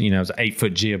 $100. It was an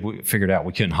 8-foot jib. We figured out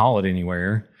we couldn't haul it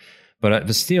anywhere.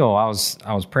 But still, I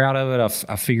was proud of it.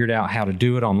 I figured out how to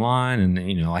do it online,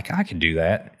 and I could do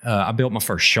that. I built my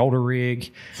first shoulder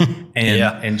rig,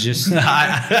 and just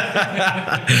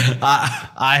I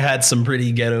had some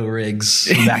pretty ghetto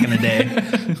rigs back in the day.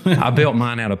 I built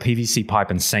mine out of PVC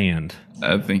pipe and sand.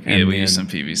 I think we used some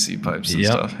PVC pipes and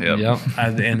stuff. Yep.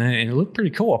 And it looked pretty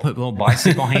cool. I put little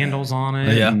bicycle handles on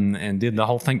it and did the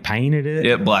whole thing, painted it.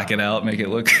 Yeah, black it out, make it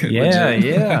look legit.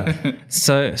 Yeah.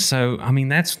 So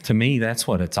that's, to me, that's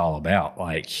what it's all about.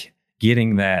 Like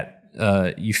getting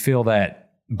that, you feel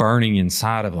that burning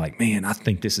inside of like, man, I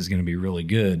think this is going to be really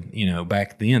good.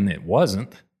 Back then it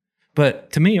wasn't.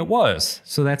 But to me, it was.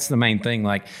 So that's the main thing.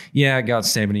 Like, yeah, I got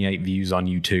 78 views on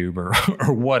YouTube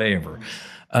or whatever.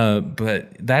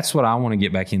 But that's what I want to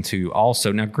get back into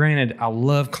also. Now, granted, I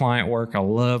love client work. I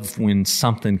love when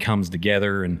something comes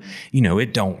together and,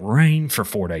 it don't rain for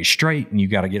 4 days straight and you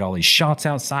got to get all these shots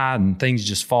outside and things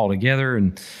just fall together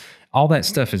and all that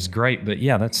stuff is great. But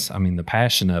yeah, that's, the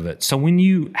passion of it. So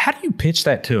how do you pitch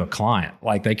that to a client?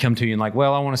 Like they come to you and like,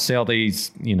 well, I want to sell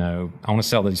these, I want to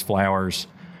sell these flowers.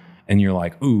 And you're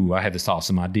like, ooh, I have this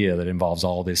awesome idea that involves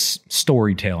all this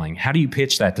storytelling. How do you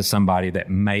pitch that to somebody that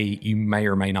you may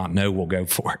or may not know will go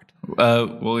for it?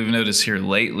 What we've noticed here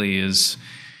lately is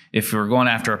if we're going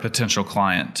after a potential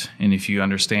client and if you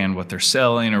understand what they're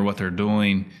selling or what they're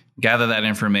doing, gather that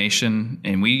information.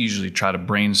 And we usually try to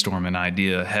brainstorm an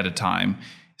idea ahead of time,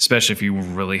 especially if you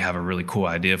really have a really cool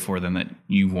idea for them that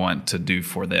you want to do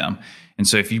for them. And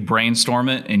so if you brainstorm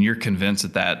it and you're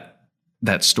convinced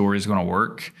that story is going to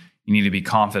work, you need to be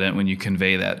confident when you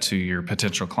convey that to your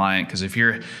potential client. Because if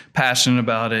you're passionate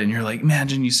about it and you're like,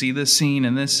 imagine you see this scene,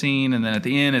 and then at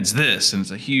the end it's this, and it's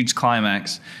a huge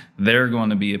climax, they're going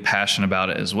to be passionate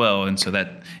about it as well. And so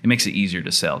that it makes it easier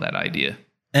to sell that idea.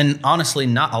 And honestly,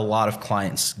 not a lot of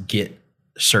clients get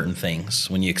certain things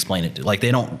when you explain it to. Like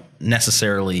they don't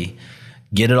necessarily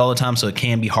get it all the time. So it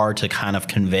can be hard to kind of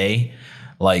convey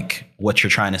like what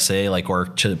you're trying to say, like, or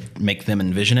to make them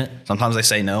envision it. Sometimes they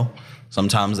say no.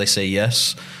 Sometimes they say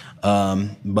yes.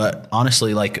 But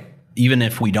honestly, like, even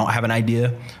if we don't have an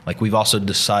idea, like we've also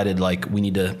decided like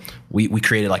we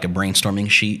created like a brainstorming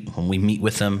sheet. When we meet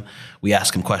with them, we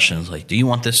ask them questions like, do you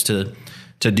want this to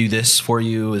do this for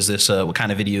you? Is this what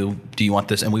kind of video do you want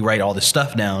this? And we write all this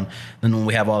stuff down. Then when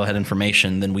we have all that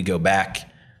information, then we go back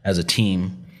as a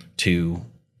team to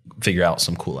figure out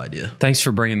some cool idea. Thanks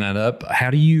for bringing that up. How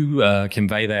do you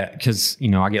convey that? Because,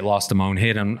 I get lost in my own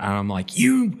head and I'm like,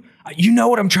 you know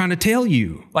what I'm trying to tell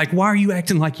you. Like, why are you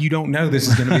acting like you don't know this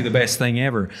is going to be the best thing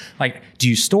ever? Like, do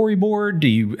you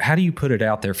storyboard? How do you put it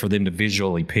out there for them to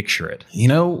visually picture it?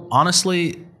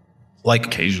 Honestly, like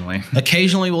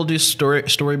occasionally we'll do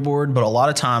storyboard, but a lot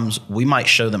of times we might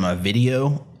show them a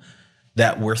video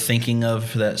that we're thinking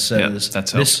of that says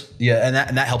that's this. Yeah. And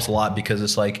that helps a lot because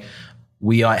it's like,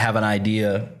 we have an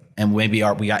idea and maybe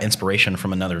we got inspiration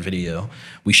from another video.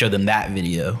 We show them that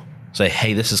video. Say,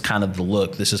 hey, this is kind of the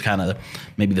look. This is kind of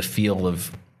maybe the feel of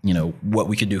what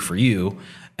we could do for you.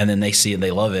 And then they see it,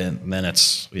 they love it. And then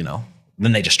it's,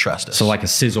 then they just trust us. So like a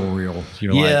sizzle reel.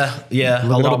 You're yeah. Look a at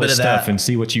little all bit this of stuff that. and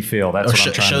see what you feel. That's Or what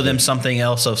I'm trying show to them do. something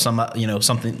else of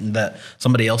something that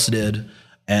somebody else did,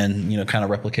 and kind of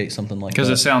replicate something like that. Because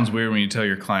it sounds weird when you tell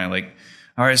your client, like,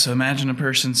 all right, so imagine a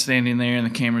person standing there and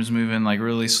the camera's moving like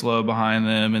really slow behind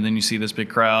them, and then you see this big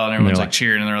crowd and everyone's like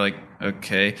cheering, and they're like,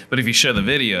 okay. But if you show the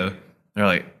video, they're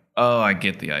like, oh, I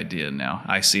get the idea now.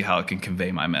 I see how it can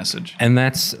convey my message. And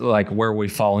that's like where we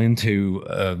fall into,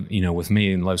 with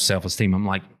me and low self-esteem. I'm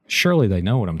like, surely they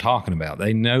know what I'm talking about.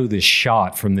 They know this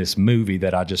shot from this movie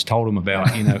that I just told them about,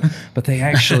 but they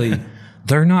actually,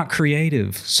 they're not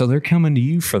creative. So they're coming to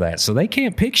you for that. So they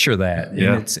can't picture that.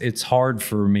 Yeah. And it's hard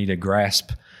for me to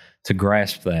grasp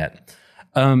that.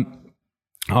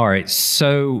 All right.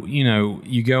 So,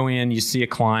 you go in, you see a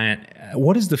client.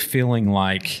 What is the feeling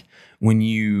like when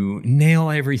you nail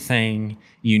everything?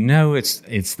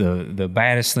 It's the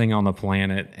baddest thing on the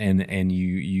planet, and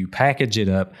you package it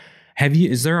up.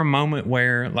 Is there a moment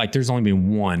where, like, there's only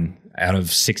been one out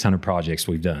of 600 projects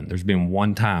we've done, there's been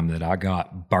one time that I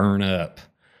got burned up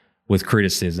with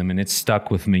criticism, and it's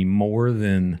stuck with me more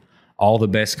than all the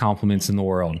best compliments in the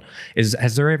world.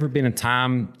 Has there ever been a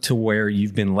time to where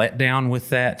you've been let down with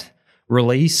that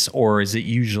release, or is it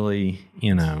usually,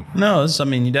 No,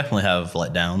 you definitely have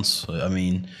letdowns.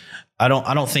 I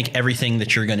don't think everything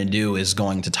that you're going to do is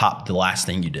going to top the last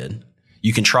thing you did.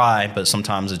 You can try, but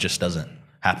sometimes it just doesn't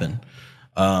happen.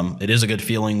 It is a good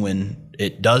feeling when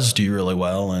it does do really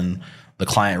well and the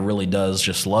client really does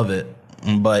just love it.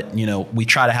 But, we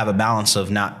try to have a balance of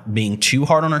not being too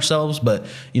hard on ourselves, but,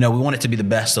 we want it to be the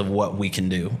best of what we can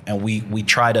do. And we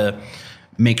try to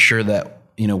make sure that,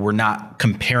 we're not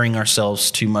comparing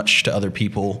ourselves too much to other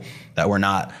people, that we're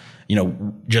not,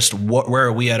 just where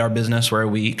are we at our business? Where are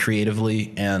we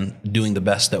creatively, and doing the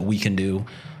best that we can do,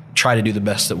 try to do the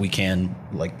best that we can,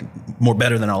 like more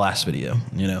better than our last video,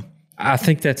 I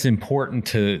think that's important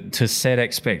to set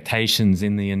expectations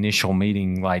in the initial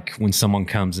meeting. Like when someone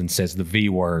comes and says the V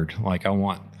word, like I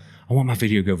want my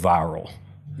video to go viral.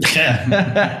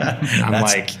 I'm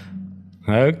like,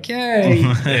 okay.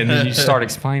 And then you start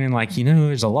explaining, like,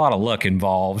 there's a lot of luck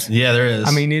involved. Yeah, there is.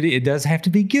 It does have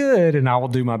to be good, and I will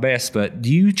do my best. But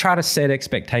do you try to set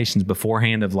expectations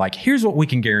beforehand of, like, here's what we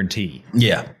can guarantee?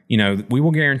 Yeah. We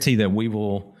will guarantee that we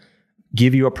will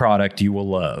give you a product you will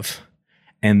love,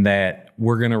 and that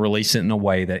we're going to release it in a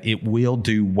way that it will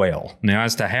do well. Now,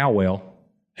 as to how well,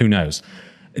 who knows?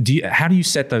 How do you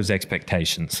set those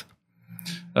expectations?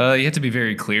 You have to be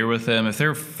very clear with them. If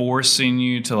they're forcing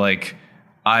you to, like,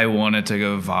 I want it to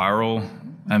go viral.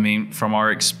 From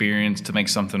our experience, to make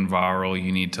something viral,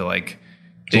 you need to, like,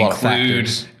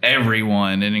 include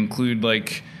everyone and include,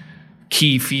 like,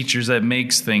 key features that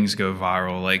makes things go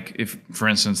viral. Like, if, for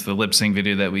instance, the lip sync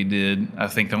video that we did, I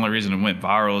think the only reason it went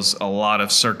viral is a lot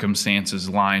of circumstances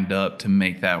lined up to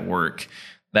make that work.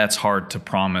 That's hard to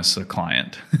promise a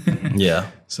client. Yeah.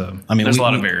 So there's a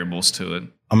lot of variables to it.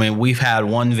 We've had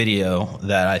one video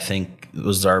that I think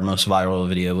was our most viral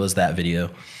video, was that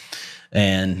video.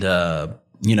 And,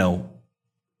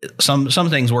 some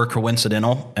things were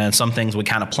coincidental and some things we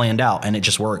kind of planned out and it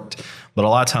just worked. But a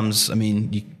lot of times,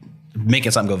 you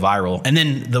making something go viral. And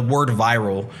then the word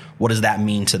viral, what does that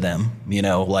mean to them?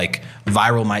 Like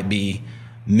viral might be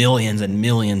millions and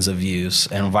millions of views,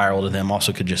 and viral to them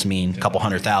also could just mean a couple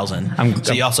 100,000.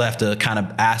 So you also have to kind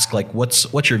of ask, like,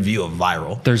 what's your view of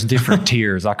viral? There's different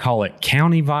tiers. I call it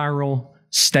county viral,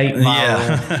 state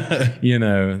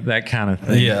viral, that kind of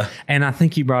thing. Yeah. And I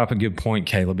think you brought up a good point,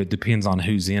 Caleb. It depends on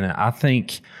who's in it. I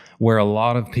think where a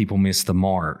lot of people miss the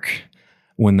mark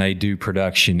when they do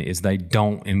production is they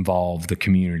don't involve the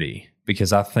community.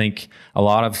 Because I think a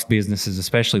lot of businesses,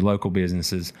 especially local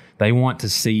businesses, they want to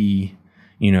see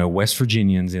West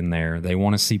Virginians in there. They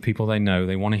want to see people they know.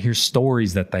 They want to hear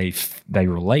stories that they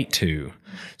relate to.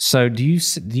 So do you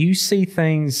see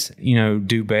things,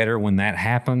 do better when that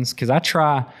happens? Because I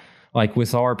try, like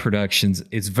with our productions,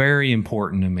 it's very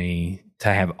important to me to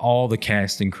have all the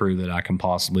cast and crew that I can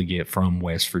possibly get from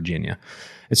West Virginia.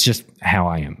 It's just how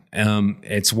I am.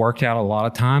 It's worked out a lot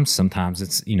of times. Sometimes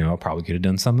it's, I probably could have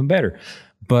done something better.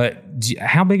 But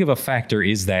how big of a factor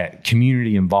is that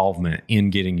community involvement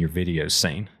in getting your videos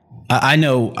seen? I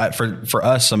know for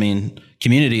us,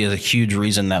 community is a huge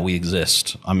reason that we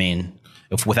exist.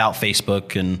 If without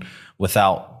Facebook and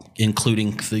without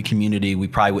including the community, we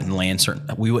probably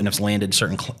wouldn't have landed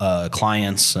certain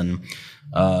clients. And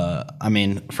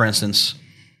for instance,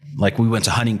 like we went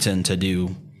to Huntington to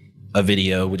do a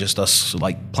video with just us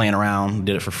like playing around,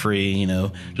 did it for free,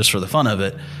 just for the fun of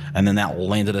it. And then that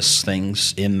landed us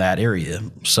things in that area.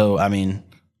 So,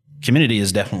 community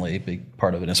is definitely a big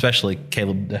part of it. Especially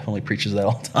Caleb definitely preaches that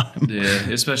all the time. Yeah,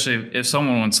 especially if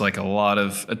someone wants like a lot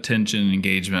of attention and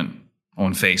engagement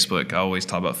on Facebook. I always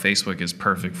talk about Facebook is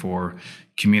perfect for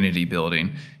community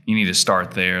building. You need to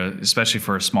start there, especially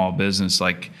for a small business.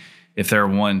 Like if they're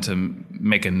one to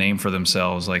make a name for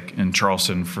themselves, like in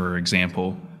Charleston, for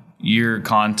example, your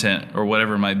content or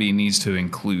whatever it might be needs to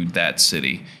include that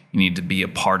city. You need to be a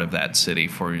part of that city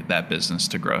for that business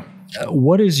to grow.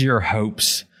 What is your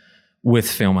hopes with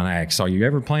FilmNatics? Are you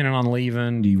ever planning on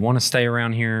leaving? Do you want to stay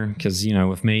around here? Because,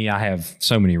 with me, I have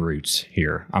so many roots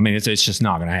here. I mean, it's just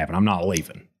not going to happen. I'm not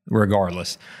leaving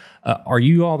regardless. Are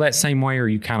you all that same way, or are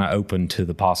you kind of open to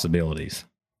the possibilities?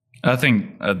 I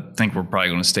think we're probably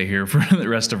going to stay here for the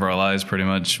rest of our lives, pretty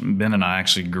much. Ben and I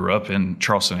actually grew up in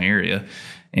Charleston area,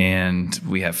 and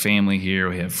we have family here,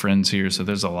 we have friends here, so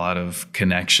there's a lot of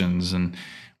connections. And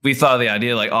we thought of the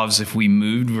idea, like, obviously, if we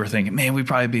moved, we're thinking, man, we'd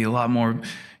probably be a lot more,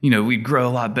 we'd grow a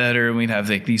lot better, and we'd have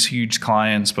like these huge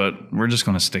clients, but we're just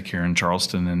going to stick here in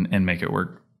Charleston and make it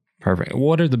work. Perfect.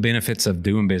 What are the benefits of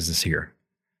doing business here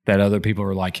that other people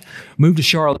are like, move to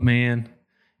Charlotte, man,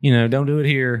 don't do it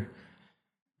here?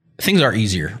 Things are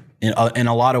easier. In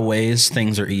a lot of ways,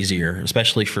 things are easier,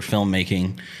 especially for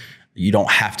filmmaking. You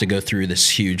don't have to go through this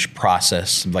huge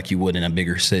process like you would in a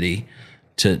bigger city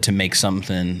to make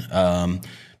something.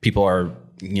 People are,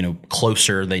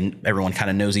 closer. Everyone kind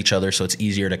of knows each other, so it's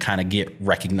easier to kind of get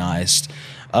recognized.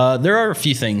 There are a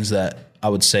few things that I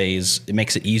would say it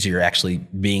makes it easier actually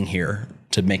being here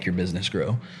to make your business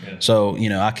grow. Yeah. So,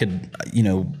 I could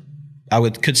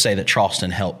say that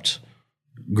Charleston helped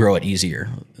grow it easier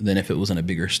than if it was in a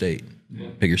bigger state,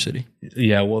 bigger city.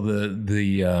 Yeah. Well,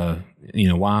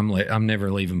 why I'm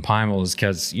never leaving Pineville is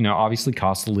because, obviously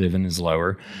cost of living is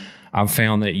lower. I've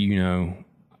found that,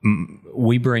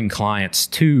 we bring clients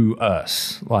to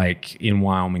us like in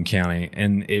Wyoming County,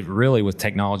 and it really, with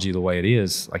technology the way it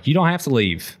is, like you don't have to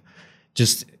leave.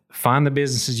 Just find the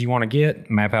businesses you want to get,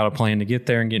 map out a plan to get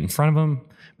there and get in front of them,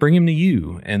 bring them to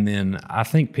you. And then I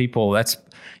think people, that's,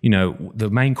 the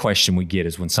main question we get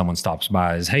is when someone stops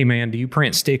by is, hey man, do you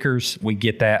print stickers? We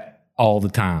get that all the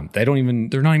time. They're not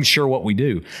even sure what we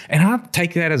do. And I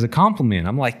take that as a compliment.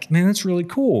 I'm like, man, that's really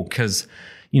cool. Cause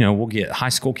we'll get high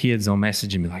school kids on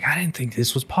message and be like, I didn't think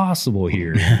this was possible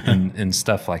here and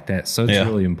stuff like that. So it's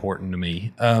really important to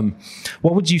me.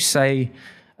 What would you say,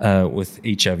 with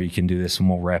each of you, can do this and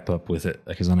we'll wrap up with it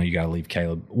because I know you got to leave,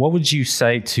 Caleb. What would you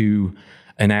say to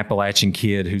an Appalachian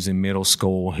kid who's in middle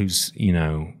school, who's,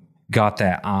 got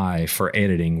that eye for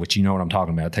editing, which you know what I'm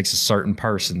talking about? It takes a certain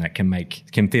person that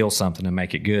can feel something and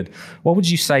make it good. What would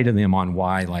you say to them on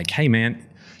why, like, hey man,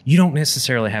 you don't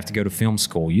necessarily have to go to film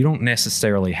school. You don't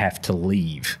necessarily have to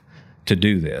leave to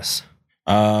do this?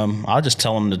 I'll just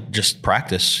tell them to just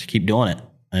practice, keep doing it.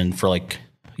 And for like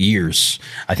years,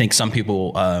 I think some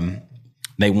people,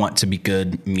 they want to be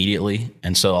good immediately.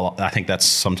 And so I think that's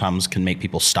sometimes can make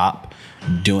people stop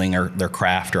doing their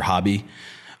craft or hobby.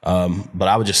 But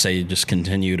I would just say, just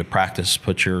continue to practice,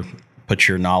 put your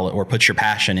knowledge or put your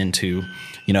passion into,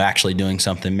 actually doing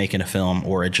something, making a film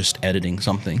or just editing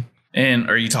something. And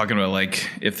are you talking about like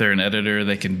if they're an editor,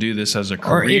 they can do this as a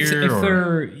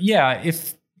career?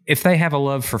 If they have a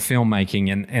love for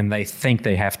filmmaking and they think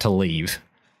they have to leave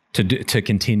to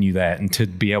continue that and to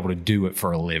be able to do it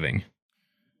for a living.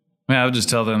 I would just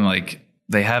tell them like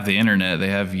they have the internet, they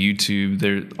have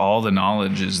YouTube, all the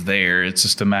knowledge is there. It's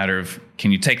just a matter of,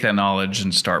 can you take that knowledge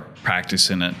and start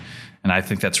practicing it? And I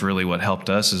think that's really what helped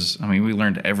us we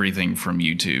learned everything from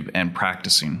YouTube and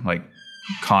practicing like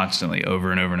constantly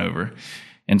over and over and over.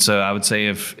 And so I would say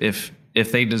if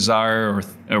they desire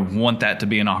or want that to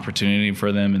be an opportunity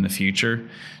for them in the future,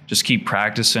 just keep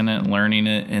practicing it, learning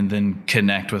it, and then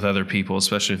connect with other people,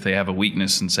 especially if they have a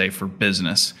weakness and say for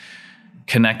business.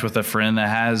 Connect with a friend that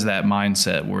has that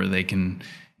mindset where they can,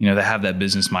 they have that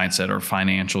business mindset or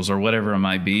financials or whatever it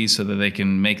might be, so that they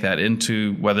can make that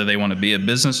into whether they want to be a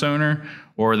business owner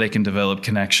or they can develop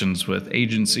connections with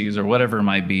agencies or whatever it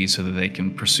might be so that they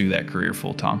can pursue that career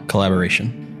full time.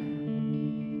 Collaboration.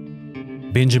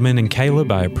 Benjamin and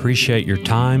Caleb, I appreciate your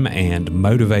time and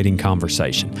motivating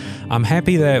conversation. I'm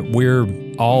happy that we're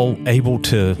all able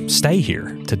to stay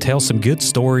here to tell some good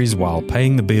stories while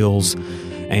paying the bills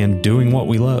and doing what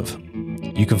we love.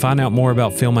 You can find out more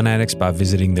about FilmNatics by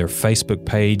visiting their Facebook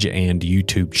page and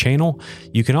YouTube channel.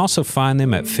 You can also find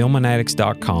them at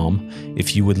filmnatics.com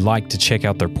if you would like to check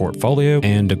out their portfolio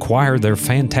and acquire their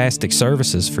fantastic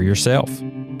services for yourself.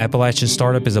 Appalachian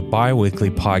Startup is a bi-weekly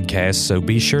podcast, so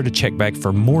be sure to check back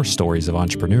for more stories of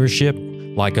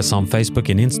entrepreneurship. Like us on Facebook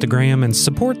and Instagram, and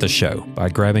support the show by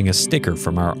grabbing a sticker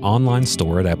from our online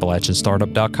store at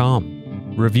appalachianstartup.com.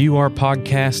 Review our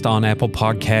podcast on Apple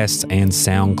Podcasts and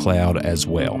SoundCloud as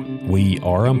well. We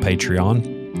are on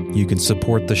Patreon. You can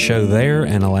support the show there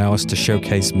and allow us to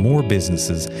showcase more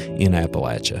businesses in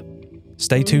Appalachia.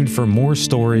 Stay tuned for more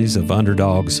stories of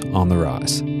underdogs on the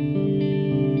rise.